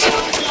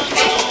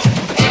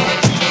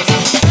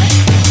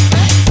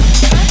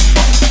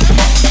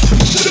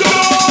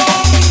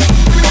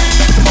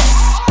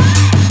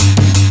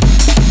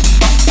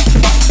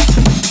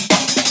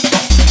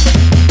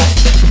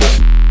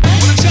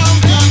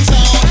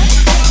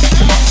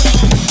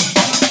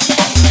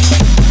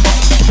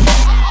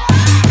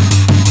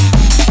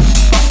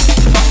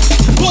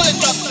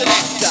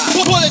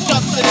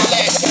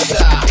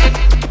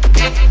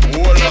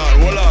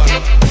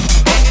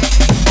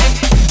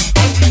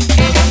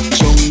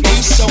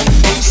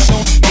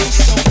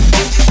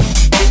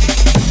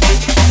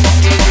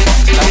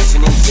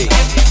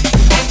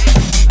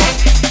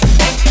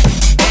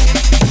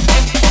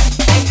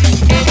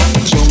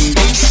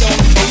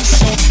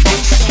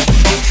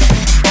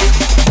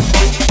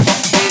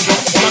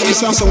 Can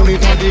this a sound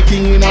it a the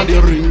king in a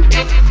the ring?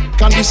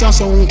 Can this a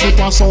sound keep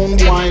a sound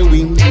boy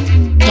wing?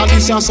 Can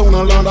this a sound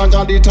a Lord of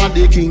God it a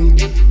the king?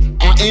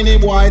 Any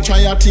boy try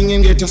a thing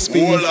and get a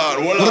spin. Hold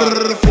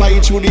on. Fly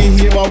through the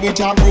air with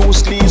a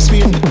Bruce Lee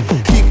spin.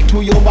 Kick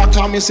to your back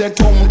and me say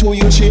thumb to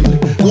your chin.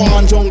 Go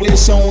on jungle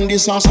sound,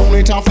 this a sound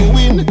it a fi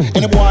win.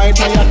 Any boy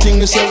try a thing,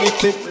 me say we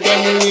clip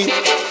them win.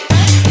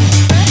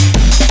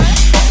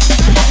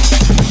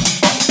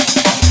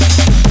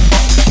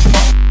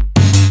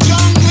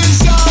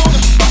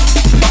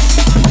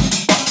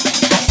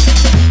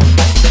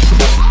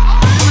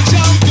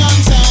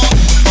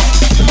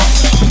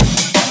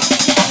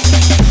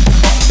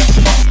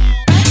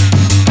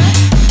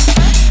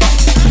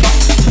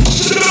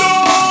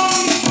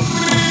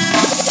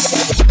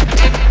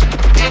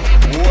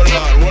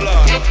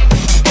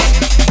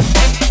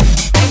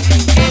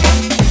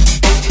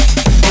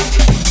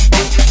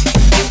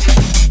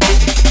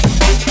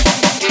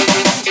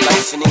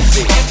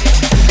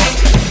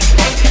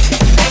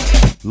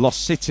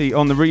 Lost City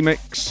on the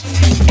remix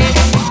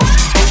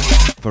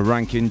for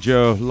Ranking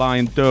Joe,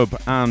 Lion Dub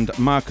and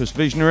Marcus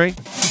Visionary.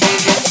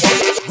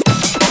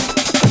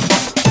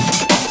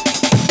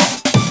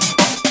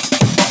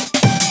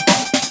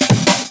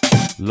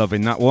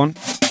 Loving that one.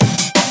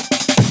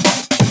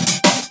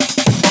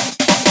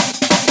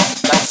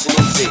 Nice and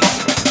easy.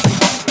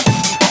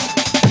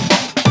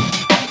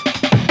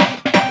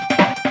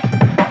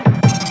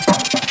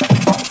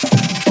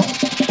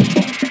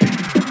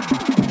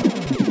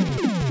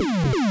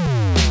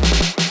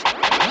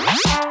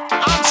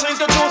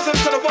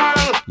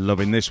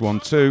 Loving this one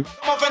too.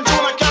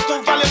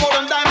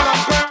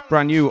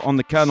 Brand new on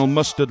the Colonel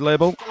Mustard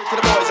label.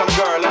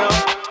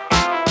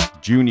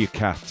 Junior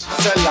Cat.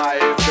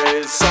 Life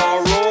is so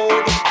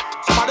rude.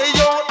 Some of the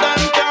youth them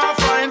can't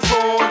find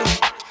food.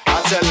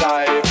 I say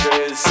life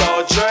is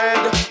so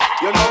dread.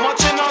 You know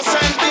much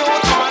innocent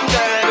youth man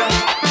dead.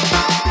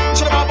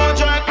 To the baba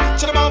dread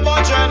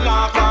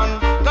lock on.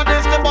 Not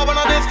this the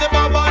baba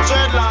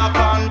dread lock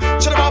on.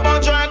 To the baba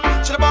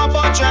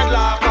dread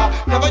lock on.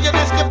 Never you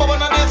this the baba,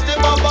 not this the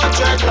baba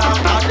dread lock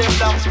on. Them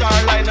black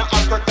star line of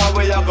Africa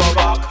where you go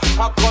back.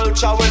 A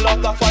culture we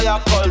love the fire,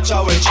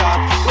 culture we chat.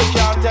 We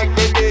can't take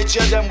the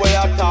DJ, them way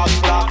a talk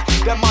black.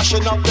 Them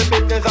mashing up the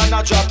business and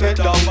a drop it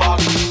down back.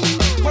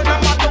 When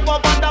them a do, I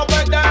wonder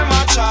where them a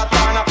chat.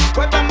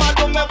 When them a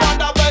do, me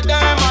wonder where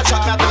them a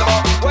chat.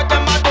 When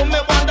them a do,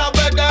 me wonder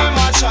where them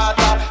a chat.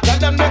 Tell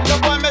them make the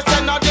boy, me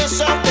say no this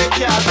up the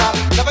cat.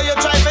 Never you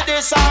try for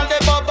this all the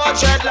bubble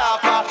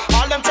dreadlock.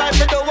 All them try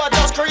to do is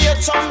just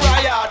create some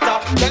riot.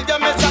 Tell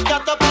them it's a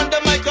cat up on the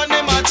mic and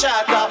them a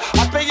chat.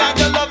 Happy and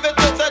you love it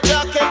with a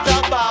jacket.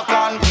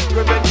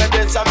 Ribbit me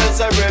this and me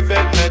say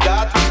ribbit me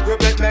that.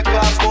 Ribbit me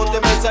class boot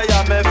me say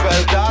I me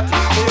felt that.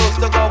 We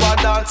used to go and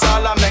dance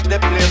all and make the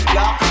place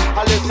black.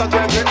 I listen to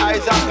every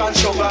Isaac and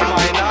Sugar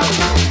Minor.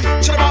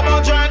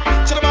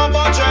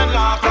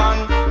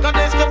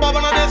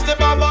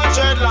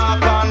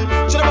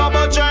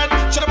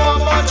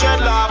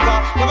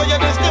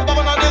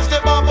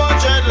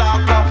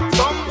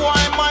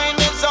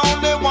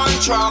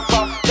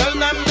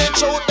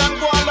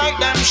 I like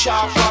them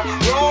sharper.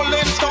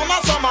 Rolling stone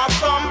and some are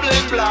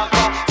stumbling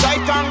blocker.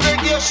 Side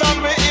congregation,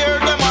 we hear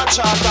them a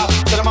chatter.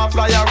 Tell them a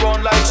fly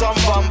around like some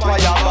vampire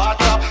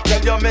batter.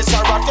 Tell you miss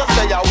a rat to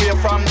stay away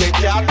from the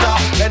catter.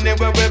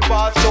 Anyway we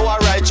pass to a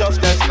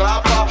righteousness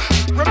clapper.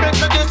 Repeat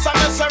me this and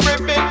me say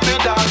repeat me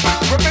that.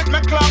 Repeat me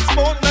clock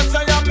smoothness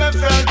and me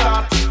felt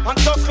that. And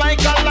just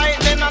like a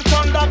lightning and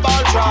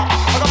thunderball drop.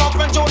 I come up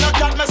when Jonah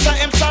cat me say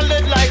him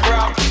solid like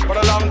rock. But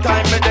a long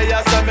time me day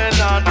I say me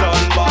not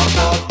turn back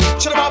up.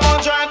 Should have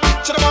a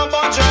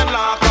hundred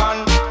lock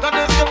on. Not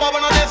this the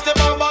bubble, not this the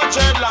bubble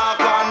dreadlock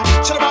on.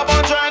 Should have a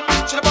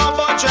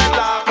hundred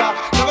lock on.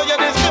 Never get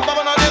this the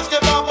bubble, not this the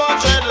bubble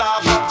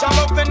dreadlock on. Jam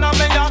up in on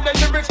me yard, the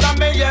lyrics on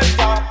me yell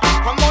top.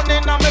 I'm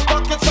money in on me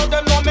pocket so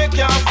them know me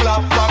can't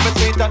flop. From me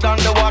sweeter than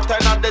the water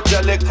and the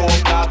jelly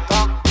coke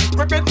blacker.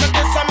 Repeat me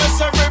this and me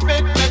say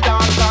repeat me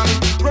that on.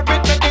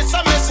 Repeat me this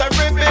and me say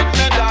repeat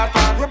me that.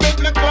 Repeat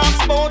me clock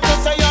smooth to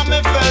say I'm me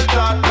felt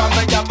that. From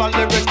me have a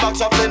lyrics box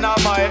up in on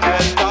my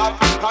head top.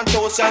 And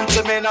 2 cents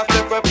to me not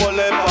if we pull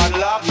it on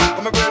lock.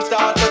 And my brain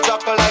start to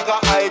chuckle like a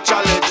high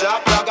challenge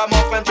jack.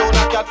 Ragamuffin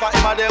Jonah cat for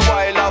him a the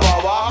wild of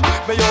a walk.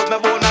 Me use me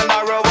bone and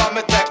arrow and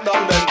me take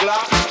down them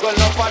glass. Well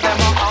enough for them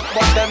a act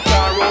but them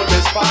can't roll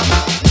this fast.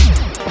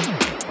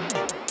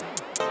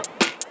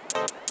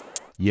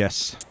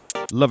 Yes,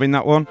 loving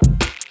that one.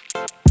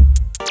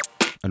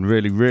 And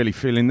really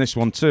feeling this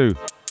one too.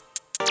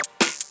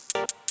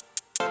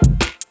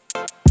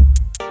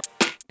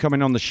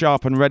 Coming on the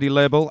Sharp and Ready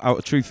label, out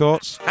of True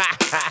Thoughts.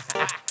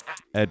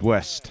 Ed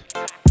West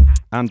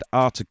and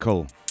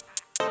Article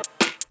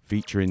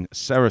featuring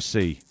Sarah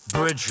C.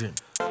 Brethren,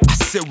 I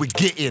said we're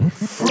getting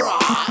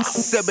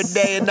frost. 7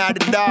 day and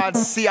not a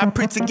dance. See, I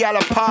pretty gal a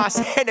pass.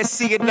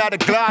 Hennessy and not a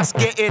glass.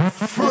 Getting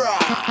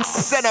frost.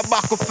 Send a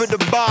buckle for the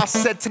boss.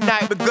 Said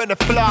tonight we're gonna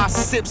floss.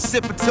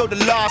 Sip until the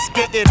last.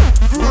 Getting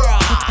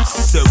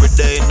frost. 7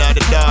 day and not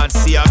a dance.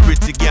 See, I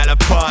pretty gal a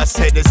pass.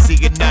 Hennessy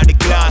and not a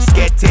glass.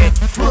 Getting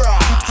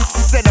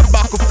frost. Send a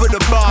buckle for the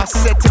boss.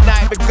 Said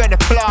tonight we're gonna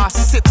floss.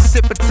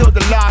 Sip until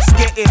the last.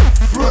 Getting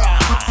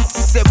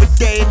frost. 7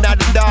 day and not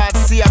a dance.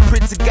 See, I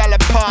pretty gal a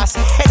pass.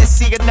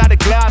 Hennessy and not a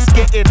glass.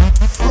 Getting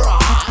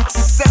frost.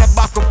 Send a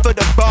buckle for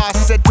the boss.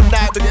 Said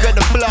tonight we're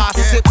gonna floss.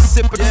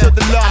 Sip until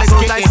the last. It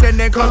goes like send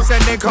them come.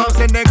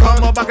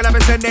 More buckle up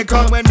and send them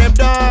come when them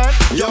done.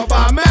 Yo,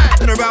 bar man.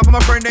 Turn around for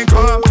my friend then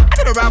come.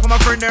 Turn around for my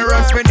friend then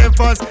run. Spending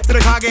funds till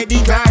the car get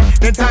declined.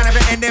 Then time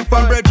never end then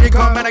fun. Bread drink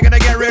come. Man, I gotta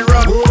get red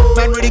run.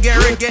 Man, really get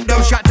red. Get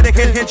down shot to the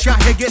head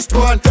shot. Head get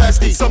spun.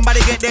 Thirsty.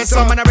 Somebody get there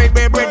some. And I break.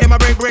 Then I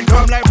bring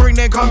come. Like bring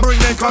them come.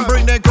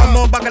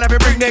 More buckle up and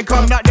bring them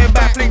come. Not them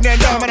back. Fling them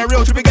down. Man, a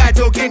real trippy guy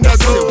talking.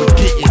 That's so we're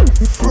getting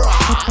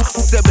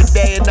frost. 7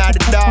 day and not a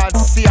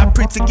dance. See, I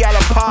pretty gal a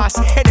pass.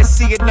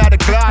 Hennessy and not a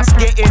glass.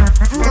 Getting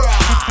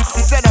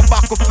frost. Send a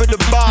buckle for the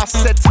boss.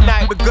 Said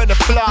tonight we're gonna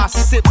floss.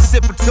 Sip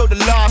until the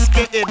last.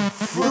 Getting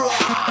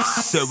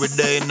frost. 7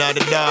 day and not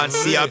a dance.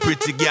 See, I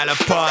pretty gal a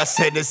pass.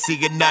 Hennessy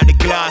and not a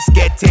glass.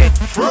 Getting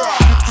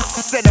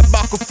frost. Send a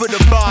buckle for the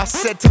boss.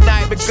 Said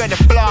tonight we're gonna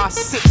floss.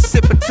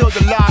 Sip until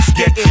the last.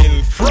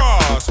 Getting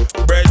frost.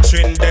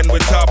 Brethren, then we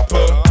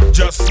topple.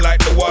 Just like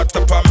the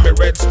water on me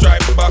red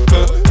stripe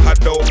buckle. I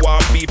don't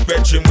want beef,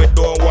 brethren, we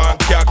don't want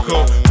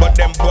cackle. But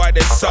them boy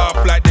they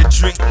soft like the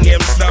drink name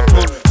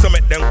Snapple. So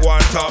make them go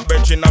and talk,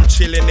 brethren, I'm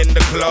chilling in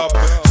the club.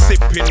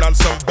 Sipping on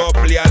some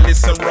bubbly, I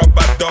listen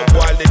rubber dub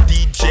while the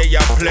DJ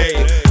I play.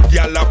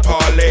 Y'all a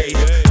parlay,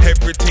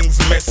 everything's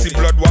messy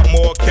blood, what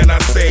more can I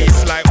say?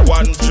 It's like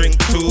 1 drink,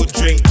 2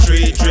 drink,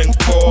 3 drink,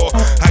 4.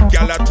 A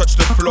gal I touch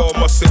the floor,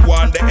 must see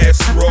want the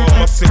S-roll,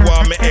 must see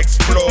want me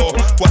explore.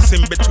 What's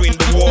in between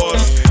the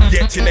walls?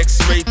 Getting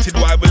X-rated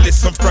while we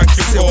listen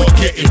Frankie Ford.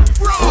 Getting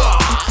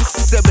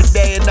frost. 7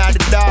 day and not a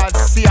dance.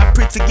 See, I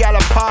pretty gal a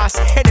pass.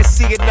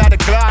 Hennessy and not a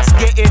glass.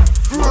 Getting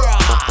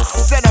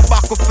frost. Send a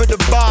buckle for the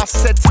boss.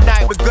 Said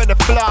tonight we're gonna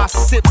floss.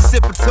 Sip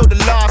until the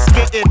last.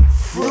 Getting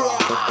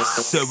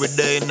frost. 7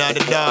 day and not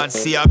a dance.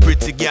 See, I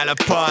pretty gal a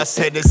pass.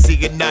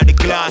 Hennessy and not a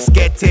glass.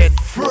 Getting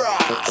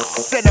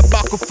frost. Send a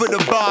buckle for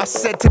the boss.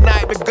 Said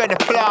tonight we're gonna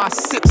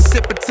floss.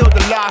 Sip until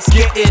the last.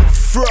 Getting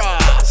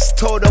frost.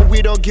 Told her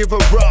we don't give a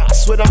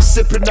rust. When I'm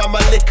sipping on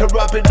my liquor,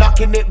 I've been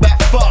knocking it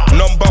back fast.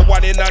 Number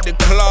 1 in the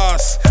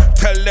class.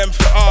 Tell them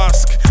to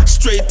ask.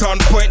 Straight on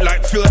point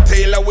like Phil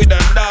Taylor with a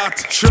dart.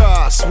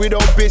 Trust, we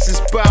don't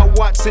business about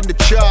what's in the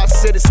charts.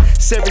 Said it's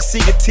Sarah C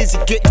and Tizzy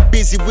getting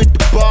busy with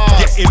the bars.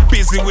 Getting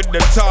busy with the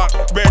talk,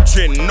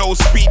 brethren, no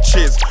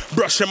speeches.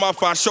 Brush them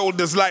off our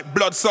shoulders like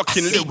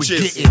blood-sucking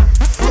leeches. Getting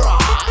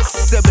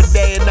frost. 7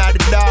 day and not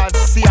a dance.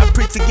 See, I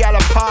pretty gal a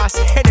pass.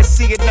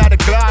 Hennessy and not a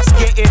glass.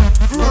 Getting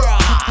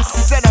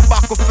frost. Send a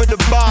buckle for the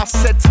boss.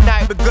 Said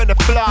tonight we're gonna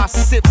floss.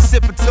 Sip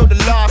until the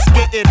last.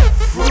 Getting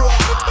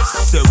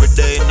frost. 7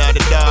 day and not a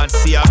dance.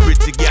 See, I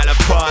pretty gal a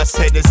pass.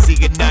 Hennessy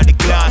and not a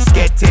glass.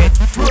 Getting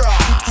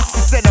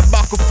frost. Send a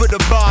buckle for the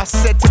boss.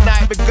 Said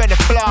tonight we're gonna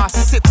floss.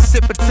 Sip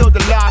until the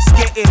last.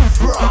 Getting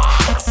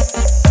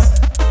frost.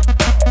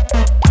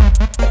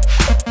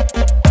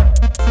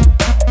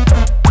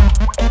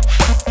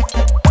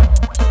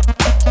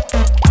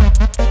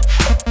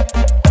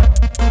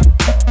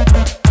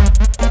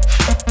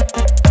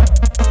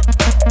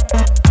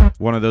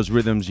 One of those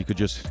rhythms you could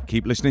just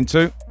keep listening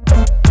to.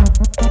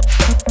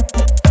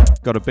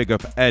 Got to big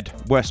up Ed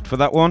West for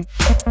that one.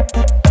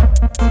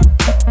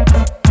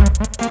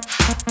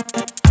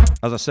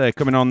 As I say,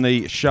 coming on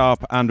the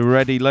Sharp and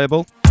Ready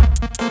label.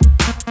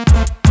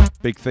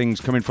 Big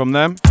things coming from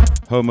them.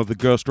 Home of the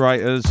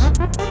Ghostwriters.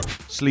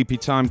 Sleepy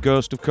Time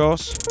Ghost, of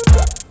course.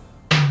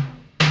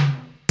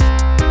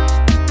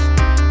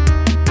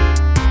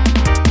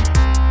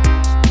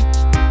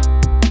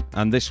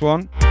 And this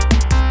one.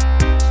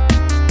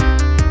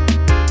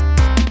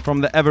 From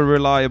the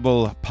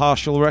ever-reliable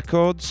Partial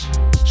Records.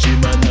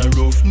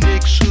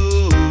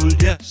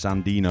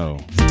 Sandino.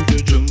 Through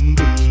the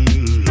jungle.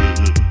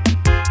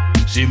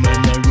 See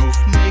man a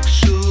roughneck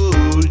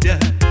soldier,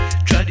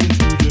 treading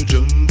through the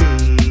jungle.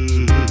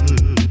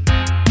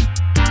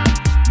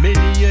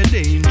 Many a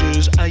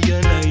dangers I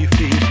and I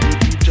face,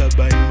 but with a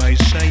by my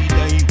side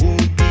I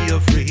won't be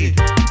afraid.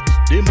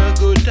 Them a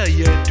go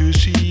tired to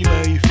see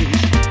my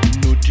face,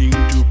 nothing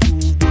to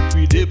prove but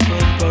we dey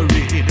on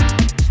parade.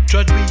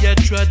 Trod we a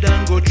trod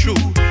and go through,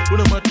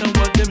 no matter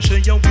what them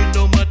say and we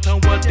no matter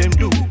what them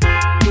do.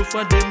 No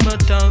for them a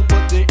talk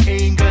but they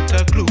ain't got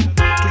a clue. To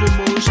the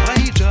most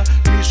high Jah,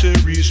 me say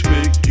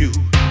respect you.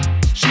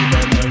 See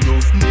man a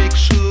roughneck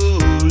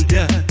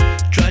soldier,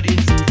 treading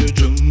through the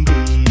jungle.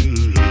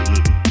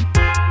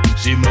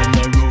 See man a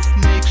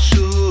roughneck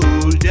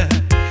soldier,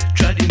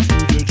 treading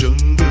through the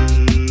jungle.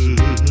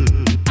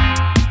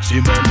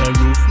 See man a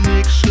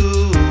roughneck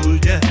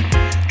soldier,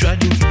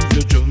 treading through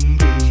the jungle.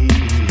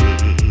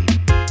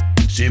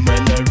 See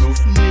man a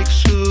roughneck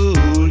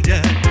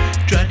soldier,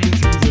 treading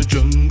through the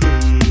jungle.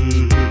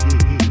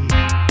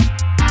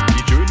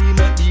 The journey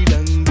not be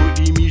long, but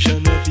the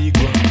mission a fi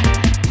go on.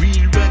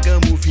 Real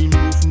ragamuffin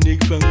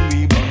roughneck from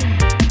we born.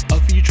 A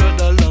fi trod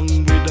along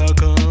with a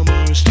calm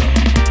or storm.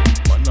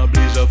 Man a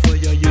blaze a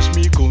fire, yes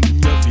me come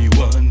ya fi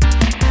one.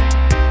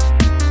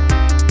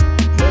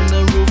 Man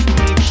a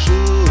roughneck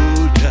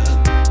soldier,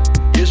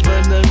 yes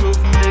man a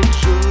roughneck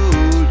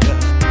soldier.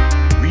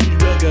 Real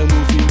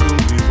ragamuffin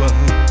come we one.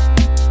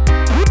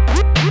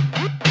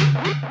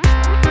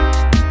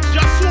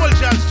 Just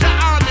soldiers, just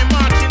army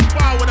marching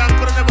forward and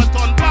could never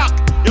turn back.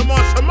 You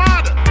must be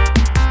mad.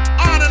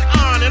 On and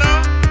on, you know.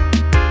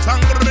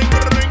 Sang ring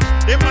ring.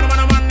 Them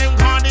man, them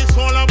call this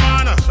all a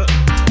man.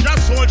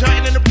 Just soldier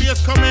in the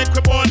place, come make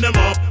we burn them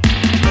up.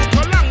 Look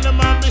along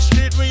them on the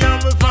street, we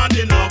and we find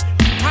enough.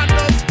 And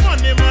us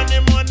money, and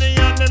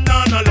them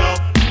none love.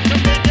 They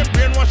make them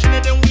brainwashing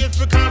in them ways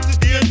because it's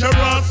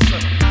dangerous.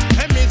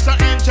 Hey, Mr.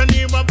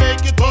 Engineer, I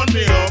beg you turn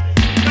me up.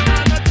 Now,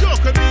 not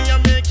joke with me, I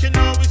make you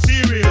know we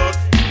serious.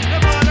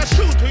 Them all a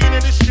shoot we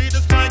in the street,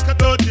 it's like a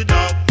dirty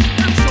dog.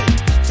 And so,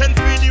 send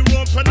for the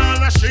rope and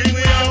all a string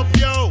we up,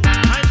 yo.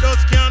 I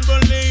just can't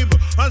believe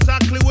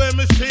exactly where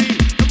me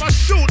see. Them a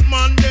shoot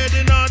man dead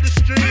in all the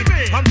street.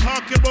 I'm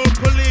talking about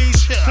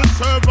police to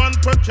serve and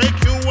protect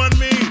you and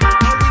me.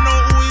 Now we know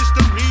who is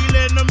the real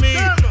enemy.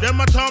 Them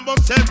a talk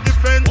about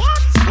self-defense.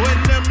 When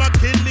them a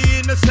kill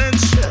the innocent.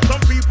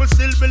 Some people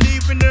still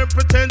believe in their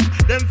pretense.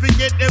 Them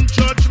forget them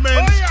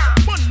judgments.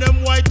 Burn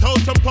them White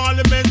House and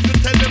Parliament. We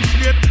tell them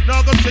straight.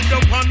 Now go sit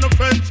down on the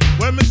fence.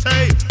 When me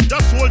say,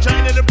 just soldier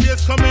in the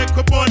place, come make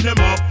we burn them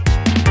up.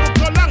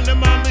 Look along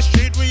them on the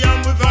street, we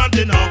and we've had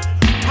enough.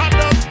 Had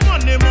us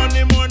money,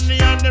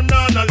 and them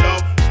none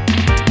love.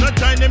 Not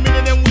trying them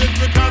in them ways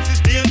because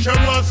it's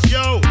dangerous,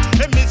 yo.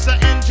 Hey, Mr.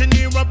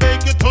 Engineer, I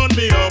beg you turn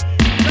me up.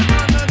 Them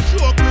not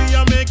joke, we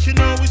are making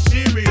know we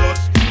serious.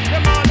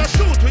 Them all a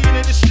shoot we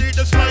in the street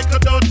just like a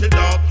dirty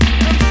dog.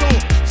 Them so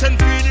send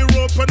for the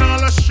rope and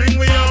all a string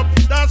we up.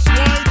 That's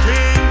why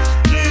things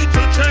need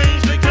to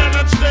change. They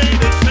cannot stay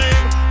the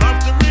same. Have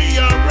to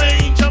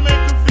rearrange and make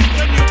them fit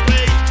a new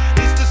page.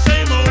 It's the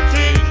same old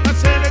thing. I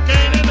say it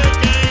again and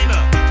again.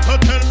 So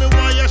tell me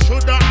why I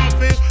should have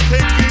it.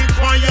 Take it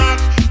quiet.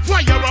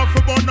 Fire off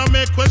about now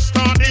make we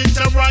start this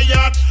a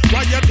riot.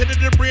 Riot in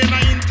the brain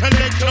and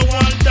intellectual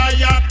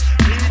diet.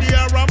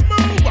 Media a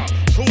move.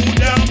 Too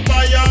damn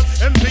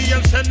biased. MP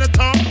and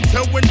senator. So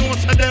we know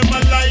so them a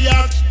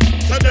liars.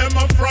 So them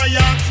a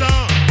friars.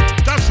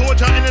 That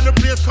soldier in the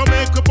place come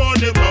make we burn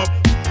them up.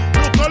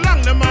 Look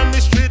along them on the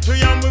street we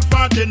and we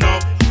fought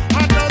enough.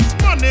 And us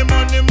money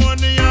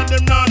and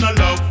them none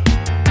love.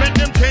 Make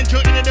them change you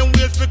in them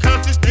ways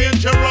because it's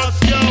dangerous,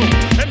 yo.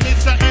 And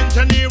Mr.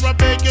 Engineer, I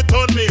beg you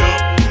turn me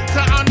up.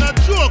 So I'm not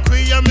joke,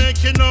 we are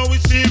making know we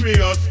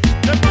serious.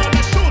 Them all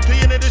a shoot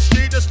in the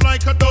street just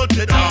like a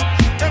dirty dog.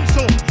 Them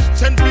so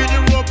send for the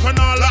rope and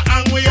all a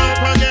hang we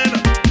up again.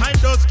 I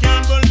just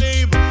can't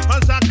believe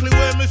exactly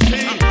where me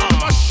see. I'm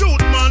a shoot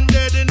man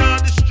dead in all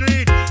the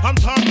street. I'm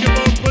talking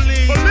about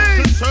police.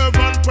 To serve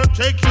and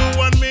protect you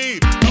and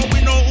me. Now we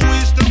know who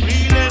is the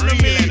real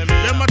enemy.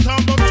 Them a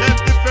talk about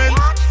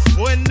self-defense.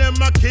 When them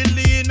a kill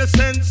the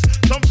innocents.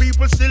 Some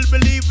people still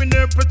believe in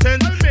their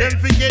pretense. Then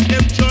forget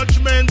them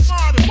judgments.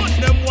 Put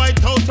them White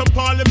House and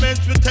Parliament.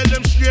 We tell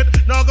them straight.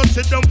 Now go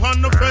sit down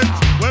on the fence.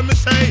 When me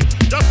say,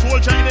 just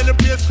soldier in the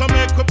place, come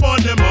make we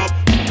burn them up.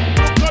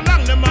 Look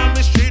along them on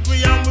the street,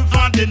 we and we've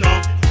had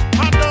enough.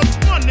 Had us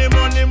money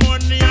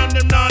and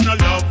them none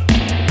love.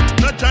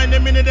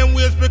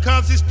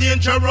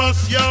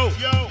 dangerous, yo.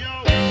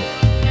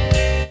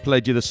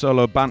 Played you the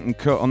solo Banton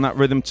cut on that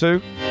rhythm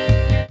too.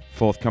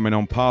 Forthcoming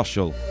on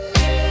Partial.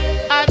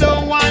 I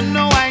don't want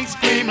no ice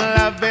cream,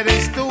 love it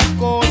is too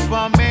cold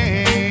for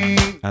me.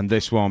 And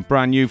this one,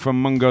 brand new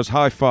from Mungo's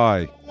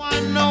Hi-Fi.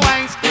 Want no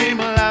ice cream,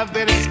 love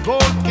it is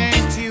cold,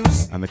 can't you?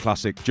 And the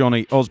classic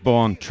Johnny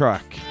Osborne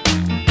track.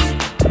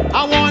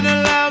 I want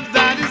a love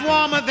that is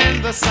warmer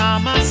than the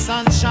summer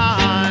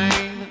sunshine.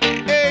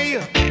 Hey,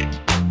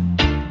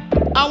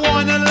 I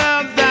want a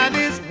love that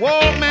is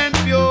warm and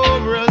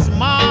pure as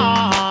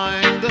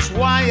mine. That's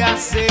why I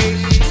say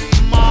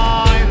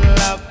my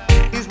love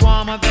is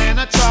warmer than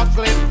a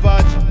chocolate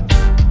fudge.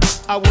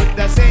 I would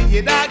have said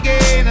it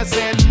again. I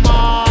said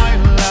my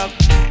love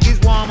is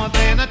warmer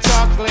than a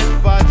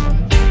chocolate fudge.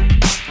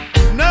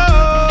 No,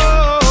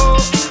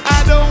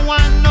 I don't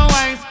want no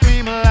ice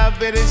cream,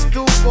 love it is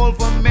too cold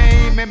for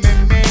me,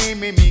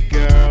 me,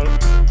 girl.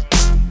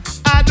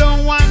 I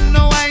don't want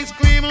no ice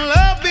cream,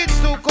 love it's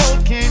too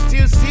cold, can't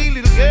you see,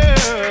 little girl?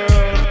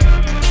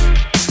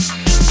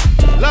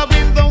 Love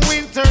in the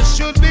winter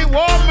should be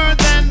warmer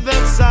than the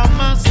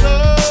summer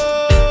sun.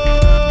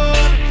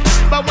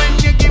 But when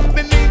you're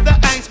giving me the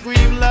ice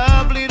cream,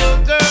 love, little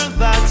girl,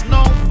 that's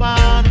no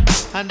fun.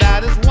 And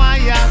that is why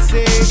I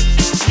say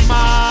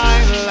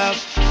my love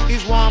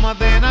is warmer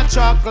than a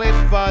chocolate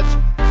fudge.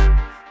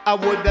 I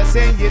would have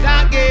said it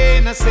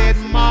again. I said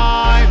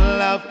my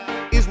love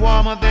is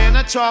warmer than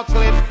a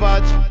chocolate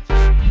fudge.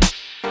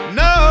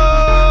 No,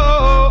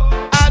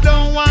 I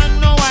don't want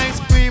no ice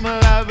cream,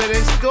 love it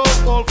is too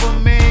cold for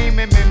me,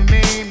 me.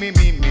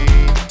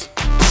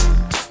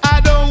 I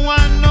don't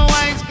want no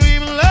ice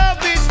cream, love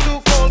it's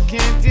too cold,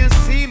 can't you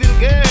see, little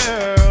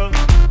girl?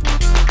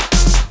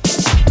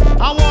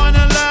 I want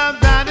a love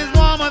that is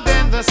warmer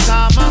than the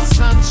summer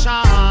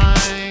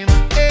sunshine.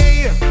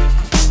 Hey,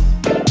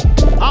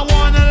 I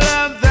want a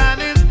love that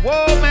is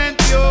warm and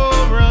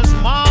pure as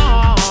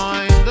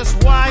mine. That's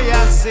why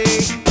I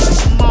say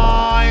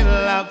my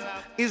love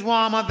is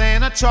warmer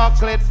than a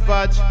chocolate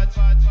fudge.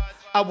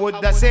 I would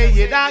have said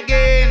it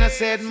again. I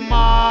said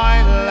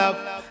my love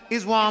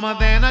is warmer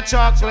than a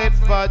chocolate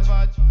fudge.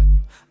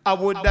 I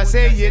would have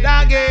said it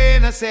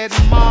again. I said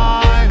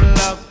my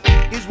love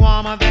is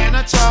warmer than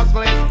a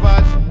chocolate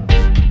fudge.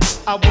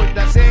 I would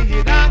have said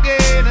it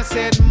again. I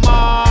said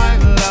my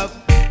love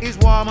is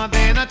warmer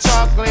than a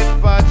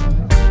chocolate fudge.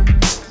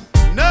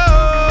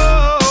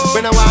 No.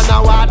 When I want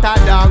no water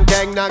down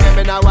thing, now give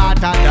me no water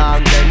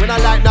down thing. When I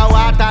like no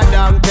water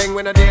down thing,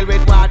 when I deal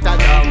with water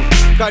down.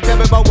 Can't tell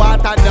me about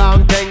water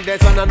down thing,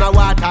 this one no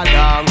water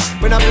down.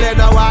 When I play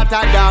no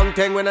water down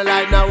thing, when I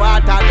like no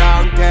water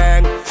down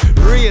thing.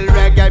 Real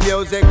reggae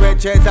music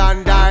which is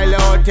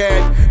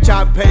undiluted,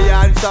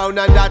 champion sound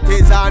and that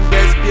is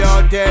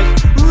undisputed.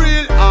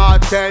 Real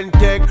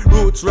authentic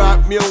roots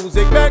rock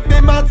music, make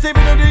the massive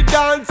in the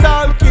dance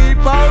and keep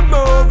on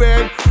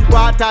moving.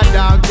 Water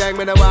down thing,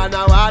 when I want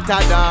no water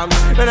down.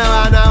 When I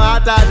want no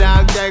water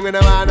down thing, when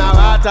I want no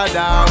water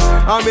down.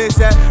 I me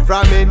say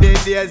from in the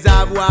days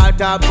of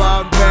water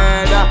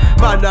pumping,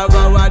 man I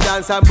go and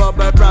dance and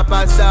bubble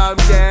proper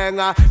something.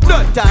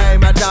 No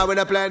time at all when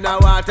I play no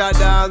water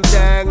down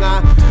thing.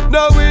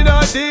 No we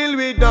no deal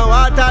with no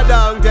water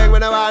down thing.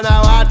 When I want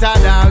no water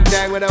down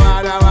thing, when I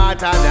want no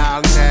water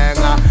down thing.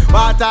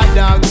 Water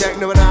down thing,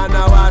 no when I want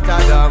no water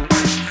down.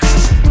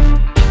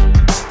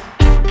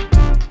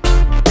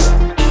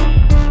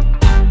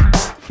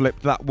 Flip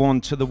that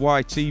one to the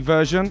YT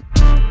version.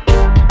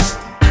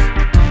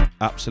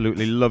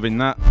 Absolutely loving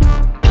that.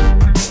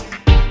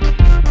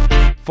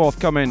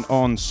 Forthcoming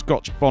on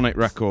Scotch Bonnet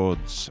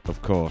Records,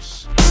 of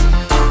course.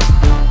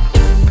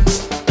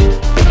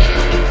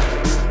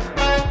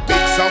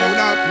 Big sound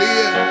I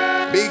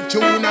play, big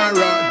tune I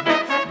run.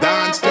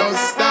 Dance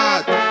just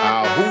start,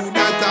 who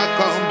that a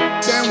come?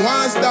 Them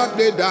want stop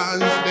the dance,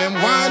 them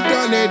want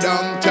turn it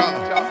down, chop.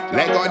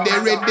 Like how they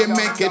ready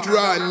make it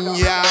run,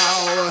 yeah.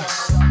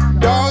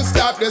 Don't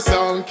stop the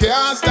sound,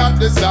 can't stop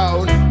the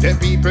sound. The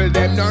people,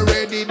 them not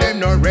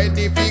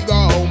ready fi go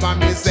home. And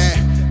me say,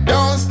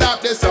 don't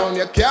stop the sound,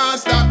 you can't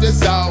stop the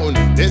sound.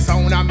 The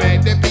sound I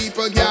made the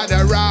people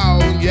gather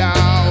round, yeah.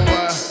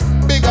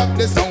 Big up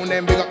the sound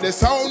and big up the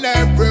sound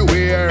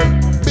everywhere.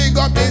 Big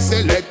up the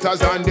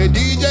selectors and the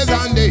DJs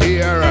and the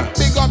ear.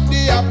 Big up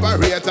the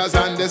operators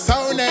and the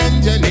sound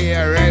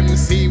engineer.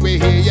 MC, we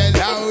hear you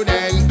loud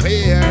and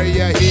clear,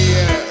 you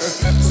hear.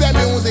 Say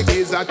music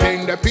is a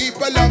thing the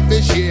people love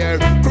to share.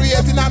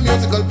 Creating a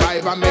musical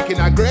vibe and making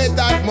a great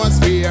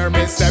atmosphere.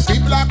 Me say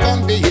people are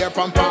come to hear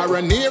from far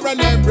and near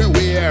and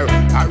everywhere.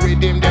 I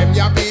redeem them,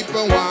 your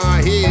people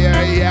want hear,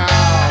 yeah.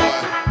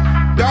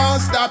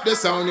 Don't stop the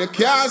sound, you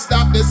can't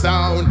stop the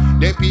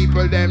sound. The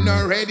people, them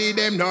not ready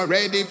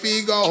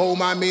fi go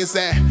home. And me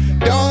say,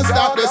 don't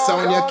stop the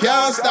sound, you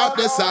can't stop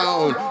the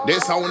sound. The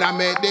sound I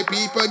make the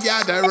people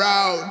gather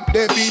round.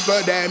 The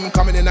people, them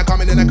coming in a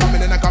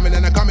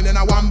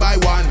one by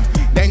one.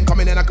 Then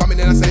coming in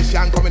a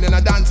session, coming in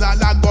a dance hall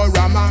that go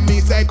ram. And me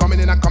say,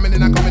 coming in a 2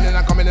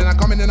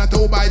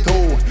 by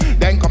 2.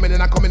 Then coming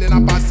in a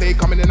passe,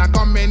 coming in a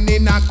crew.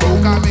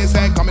 And me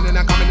say, coming in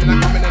a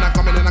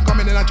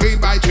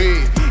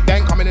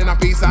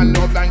and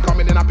love and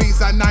coming in a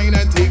piece of 9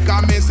 and take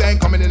a miss and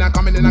coming in a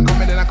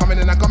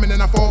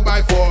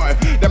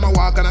 4x4. Them a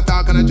walk and a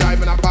talk and a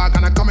drive and a park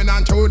and a coming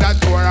on through that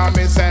door. I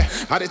miss it.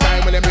 At the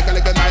time when they make a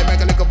little night,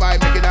 make a little vibe,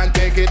 make it and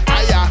take it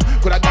higher.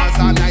 Could I dance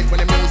all night when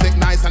the music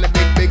nice and the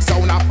big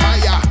sound of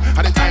fire.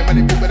 At the time when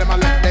the people them a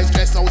left they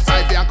stress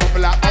outside for a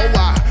couple of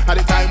hours. At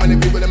the time when the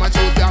people them a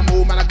choose for a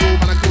move and a groove,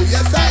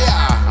 yes I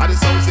am. At the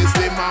sound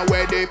system and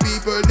where the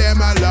people them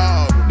a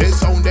love. The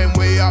sound them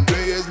way I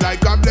play is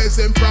like a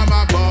blessing from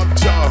above.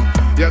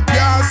 You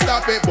can't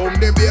stop it, boom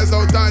the bass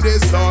out of the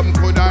sun.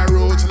 Could I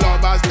roots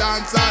lovers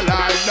dance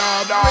alive?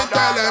 Love, we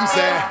tell them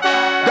say,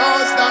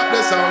 don't stop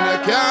the sound, you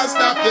can't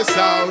stop the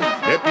sound.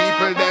 The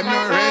people them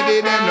not ready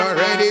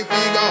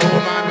figure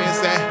home and me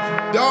say,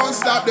 don't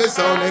stop the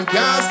sound and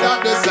can't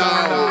stop the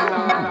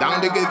sound. Down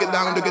the get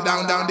down, the get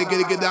down, down the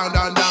get down,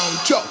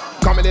 chop.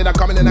 Coming in a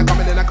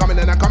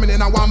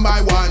one by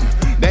one.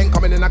 Then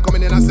coming in a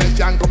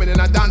session, coming in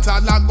a dance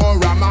like go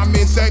ram. And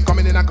me say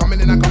coming in a 2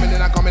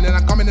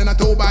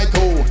 by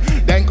 2.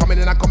 Then coming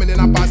in a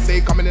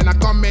passe, coming in a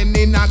cook. And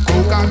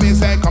me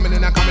say coming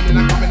in a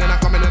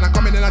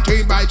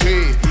 3 by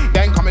 3.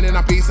 Then coming in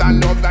a piece of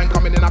love and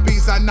coming in a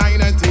piece of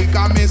 9 and take.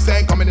 And me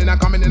say coming in a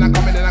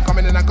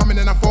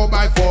 4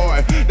 by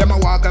 4. Them a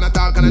walk and a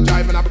talk and a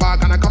drive and a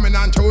park and a coming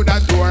on through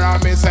that door.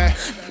 And me say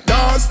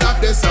don't stop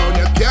the sound,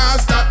 you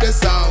can't stop the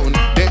sound.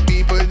 The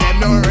people them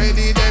not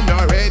ready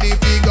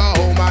figure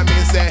home. And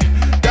me say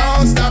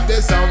don't stop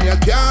the sound, you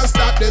can't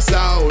stop the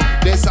sound.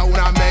 The sound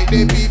I make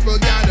the people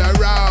gather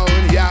round.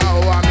 Yo,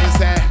 and me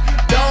say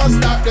don't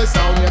stop the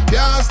sound, you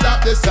can't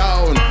stop the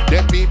sound.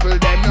 The people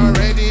them not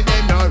ready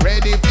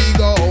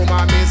figure home.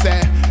 And me say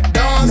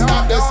don't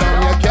stop the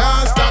sound, you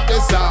can't stop the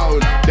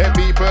sound. The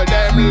people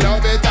them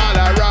love it all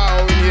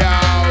around. Yo,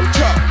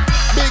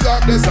 big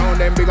up the sound,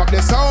 them big up the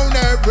sound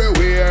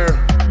everywhere.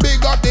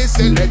 Big up the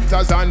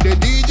selectors and the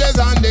DJs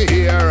and the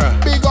ear.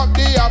 Big up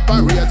the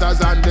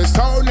operators and the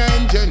sound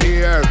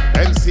engineer.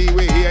 MC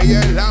we hear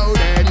you loud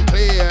and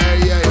clear,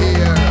 you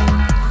hear.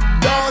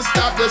 Don't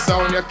stop the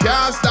sound, you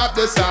can't stop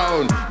the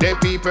sound. The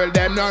people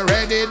them not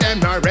ready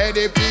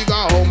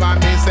figure home.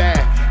 And me say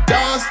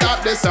don't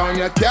stop the sound,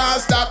 you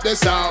can't stop the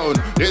sound.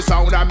 The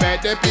sound that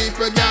make the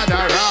people gather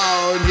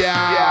round,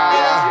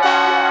 yeah.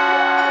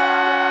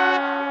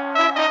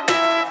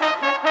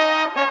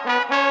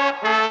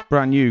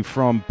 Brand new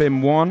from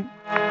Bim One,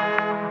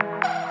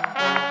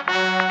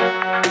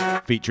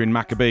 featuring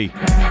Maccabee.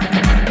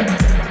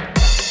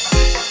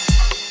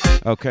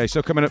 Okay,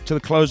 so coming up to the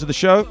close of the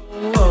show.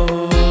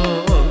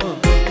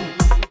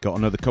 Got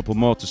another couple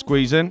more to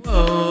squeeze in.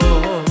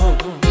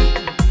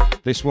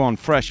 This one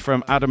fresh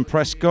from Adam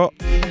Prescott,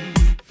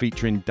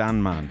 featuring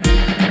Dan Man.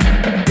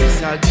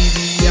 It's a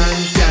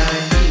Gideon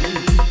time.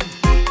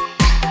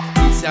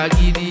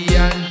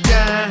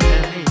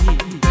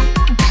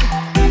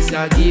 It's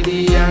a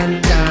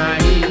Gideon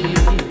time.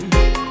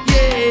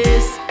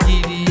 Yes,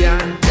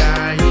 Gideon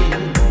time.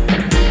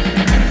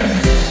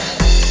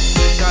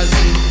 'Cause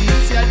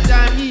it's your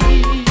time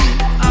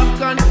of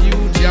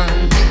confusion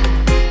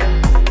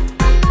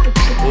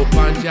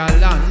upon your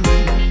land.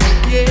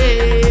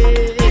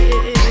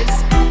 Yes,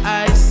 I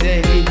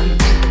say.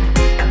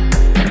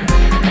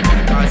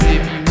 'Cause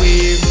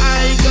everywhere I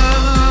go,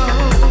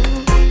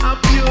 a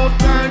pure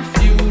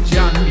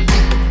confusion.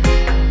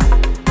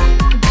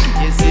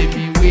 Yes,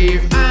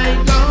 everywhere I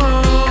go,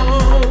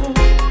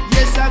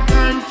 yes, a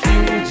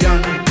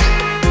confusion.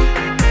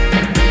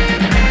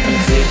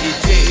 Say the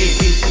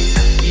trade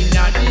in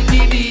the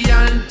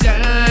Gideon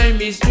time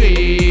is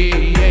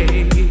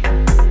trade.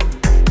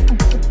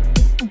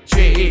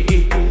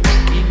 Trade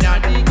in the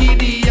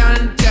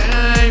Gideon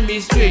time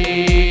is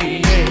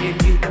trade.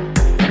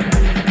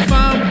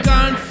 From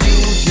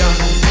confusion,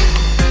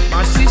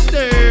 my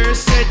sister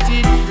set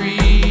it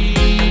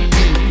free.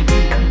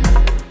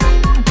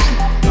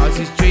 'Cause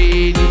it's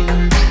trading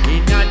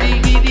in the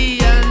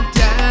Gideon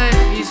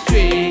time is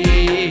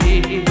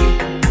trade.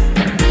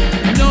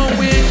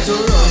 Nowhere to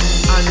run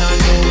and I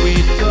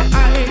nowhere to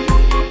hide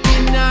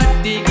in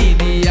the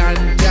Gideon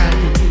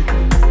time.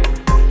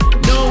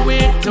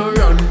 Nowhere to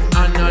run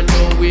and I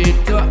nowhere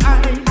to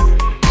hide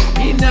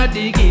in the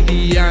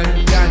Gideon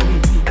time.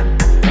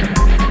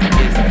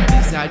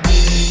 It's a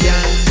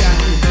Gideon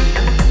time.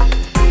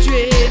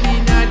 Trade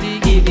in the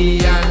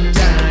Gideon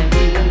time.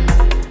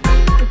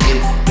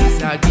 It's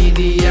a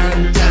Gideon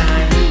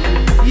time.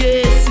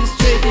 Yes, it's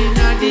trading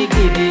at the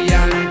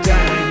Gideon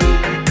time.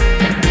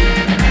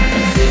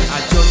 Say a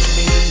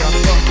judgment to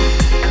come,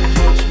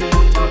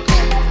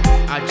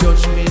 a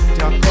judgment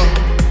to come,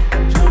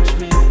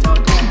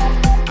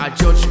 a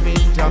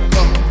judgment to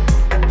come,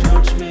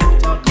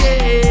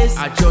 yes, a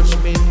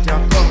judgment to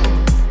come.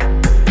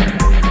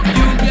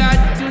 You got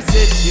to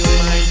set your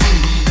mind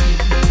free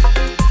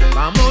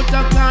from out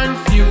of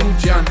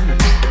confusion.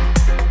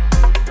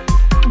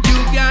 You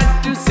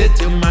got to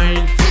set your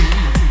mind free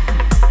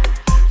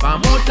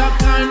from out of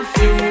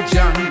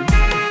confusion.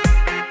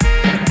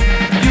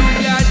 You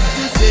got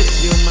to set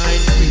your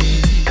mind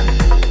free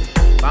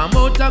from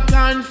out of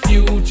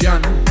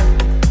confusion.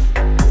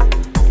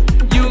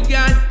 You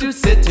got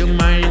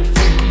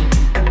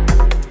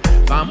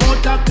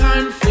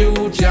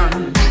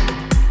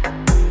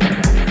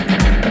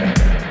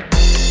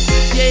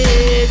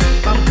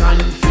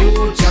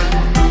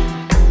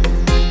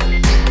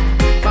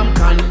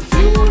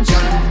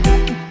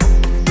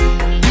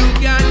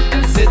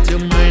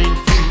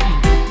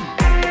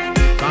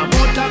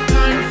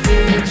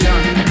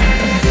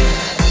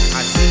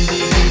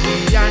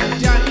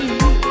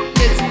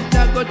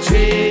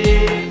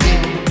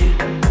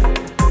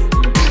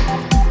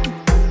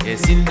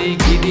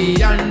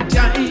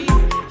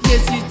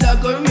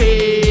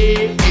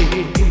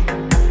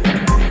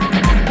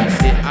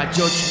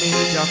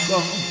judgment a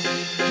come.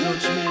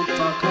 Judgment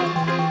a come.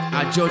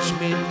 A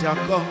judgment a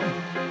come.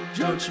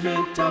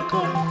 Judgment a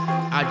come.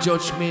 A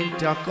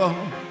judgment a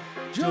come.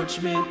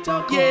 Judgment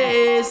a come.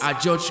 Yes. A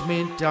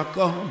judgment a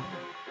come.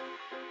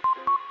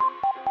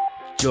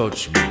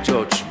 Judgment,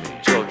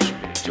 judgment,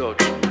 judgment,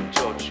 judgment,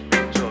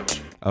 judgment,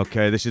 judgment.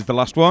 Okay, this is the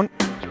last one.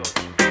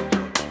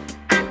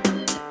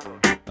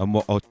 And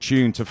what a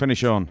tune to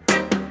finish on.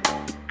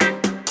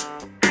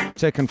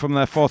 Taken from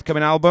their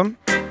forthcoming album,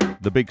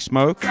 The Big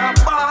Smoke.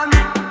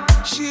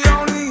 She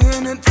only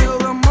in until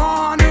the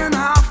morning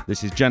after.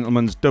 This is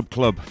Gentleman's Dub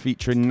Club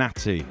featuring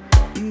Natty.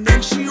 And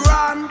then she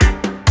run,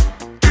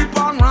 keep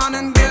on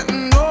running,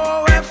 getting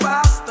nowhere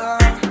faster.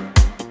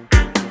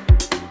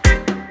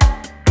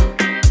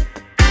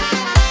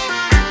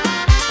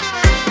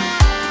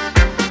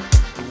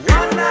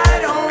 One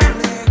night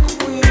only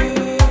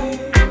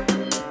queen,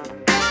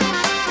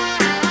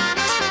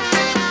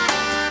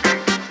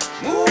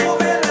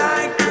 moving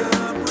like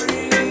a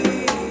breeze.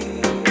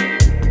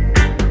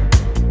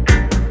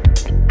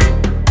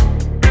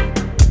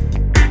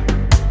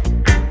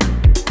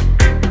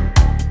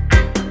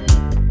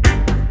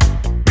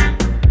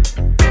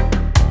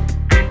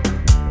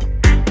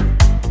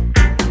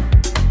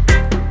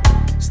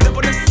 Step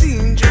on the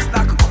scene just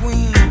like a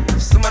queen.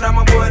 Some of them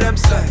a boy them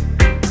say,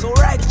 so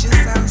righteous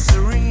and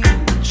serene.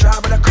 Try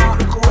but I can't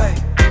look away.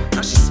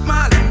 Now she's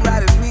smiling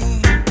right at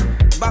me.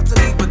 About to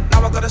leave but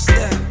now I gotta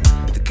stay.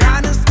 The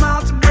kind of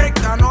smile to break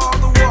down all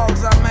the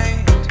walls I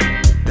made.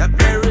 That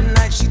very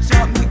night she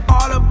taught me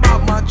all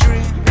about my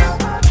dreams.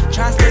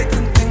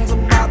 Translating things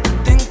about the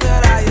things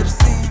that I have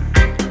seen.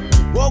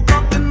 Woke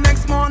up the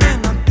next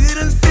morning, I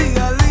didn't see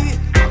her leave.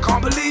 I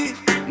can't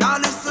believe. Now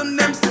listen,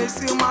 them say,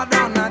 see my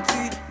down that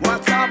tea.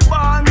 What's up,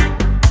 on?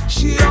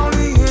 She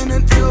only in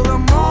until the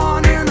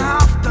morning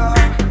after.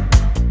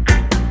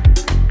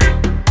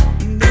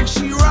 And then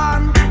she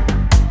run,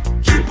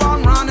 keep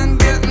on running,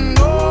 getting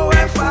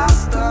nowhere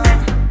faster.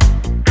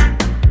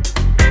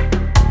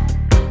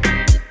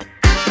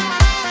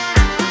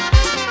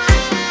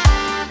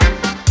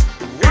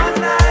 One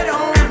night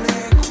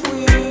only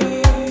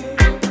queen,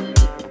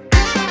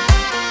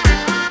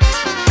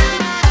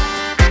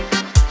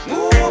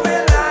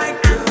 moving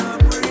like a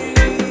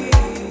breeze.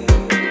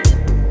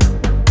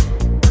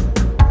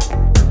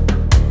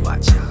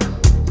 Watch out.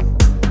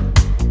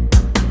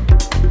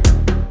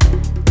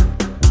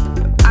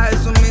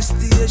 Eyes were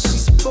misty as she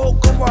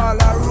spoke of all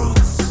her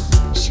roots.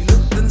 She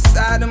looked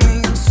inside of me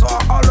and saw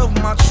all of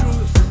my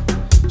truth.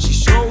 She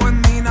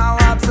showing me now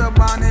how to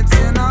burn it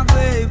in a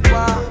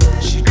vapor.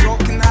 She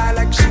talking high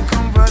like she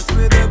conversed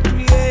with the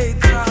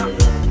creator.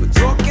 But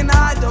talking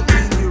high don't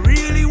mean you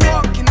really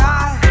walking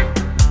high.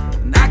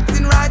 And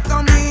acting right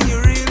don't mean you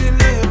really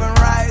living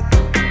right.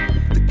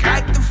 The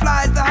kite that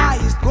flies the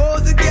highest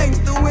goes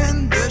against the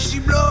wind as she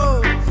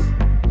blows.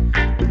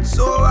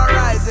 So I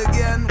rise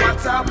again,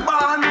 what's up,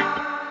 on?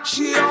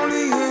 She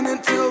only in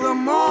until the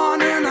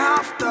morning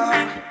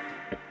after.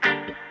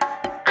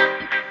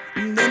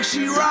 And then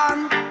she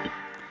run,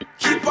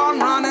 keep on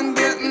running,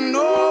 getting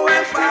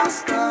nowhere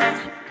faster.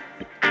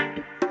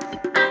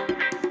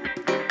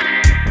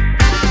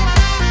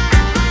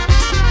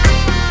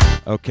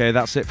 Okay,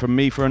 that's it from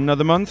me for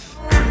another month.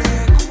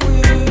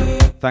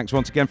 Thanks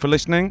once again for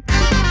listening.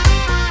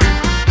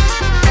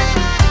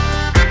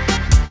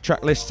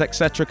 Track lists,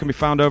 etc. can be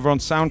found over on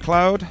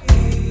SoundCloud.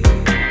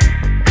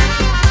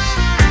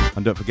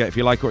 And don't forget, if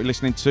you like what you're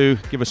listening to,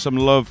 give us some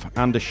love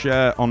and a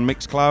share on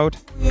Mixcloud.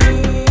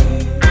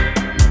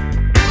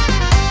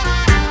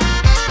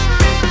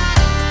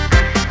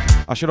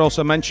 I should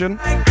also mention,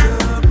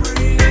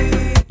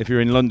 if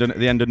you're in London at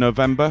the end of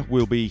November,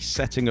 we'll be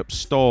setting up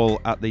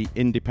stall at the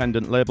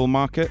Independent Label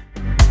Market.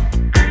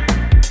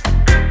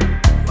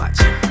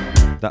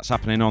 That's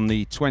happening on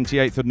the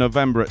 28th of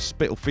November at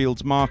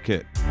Spitalfields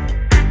Market.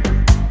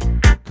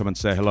 Come and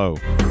say hello.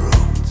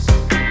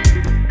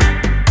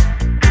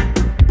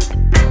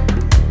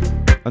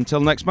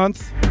 Until next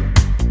month,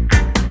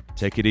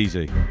 take it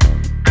easy.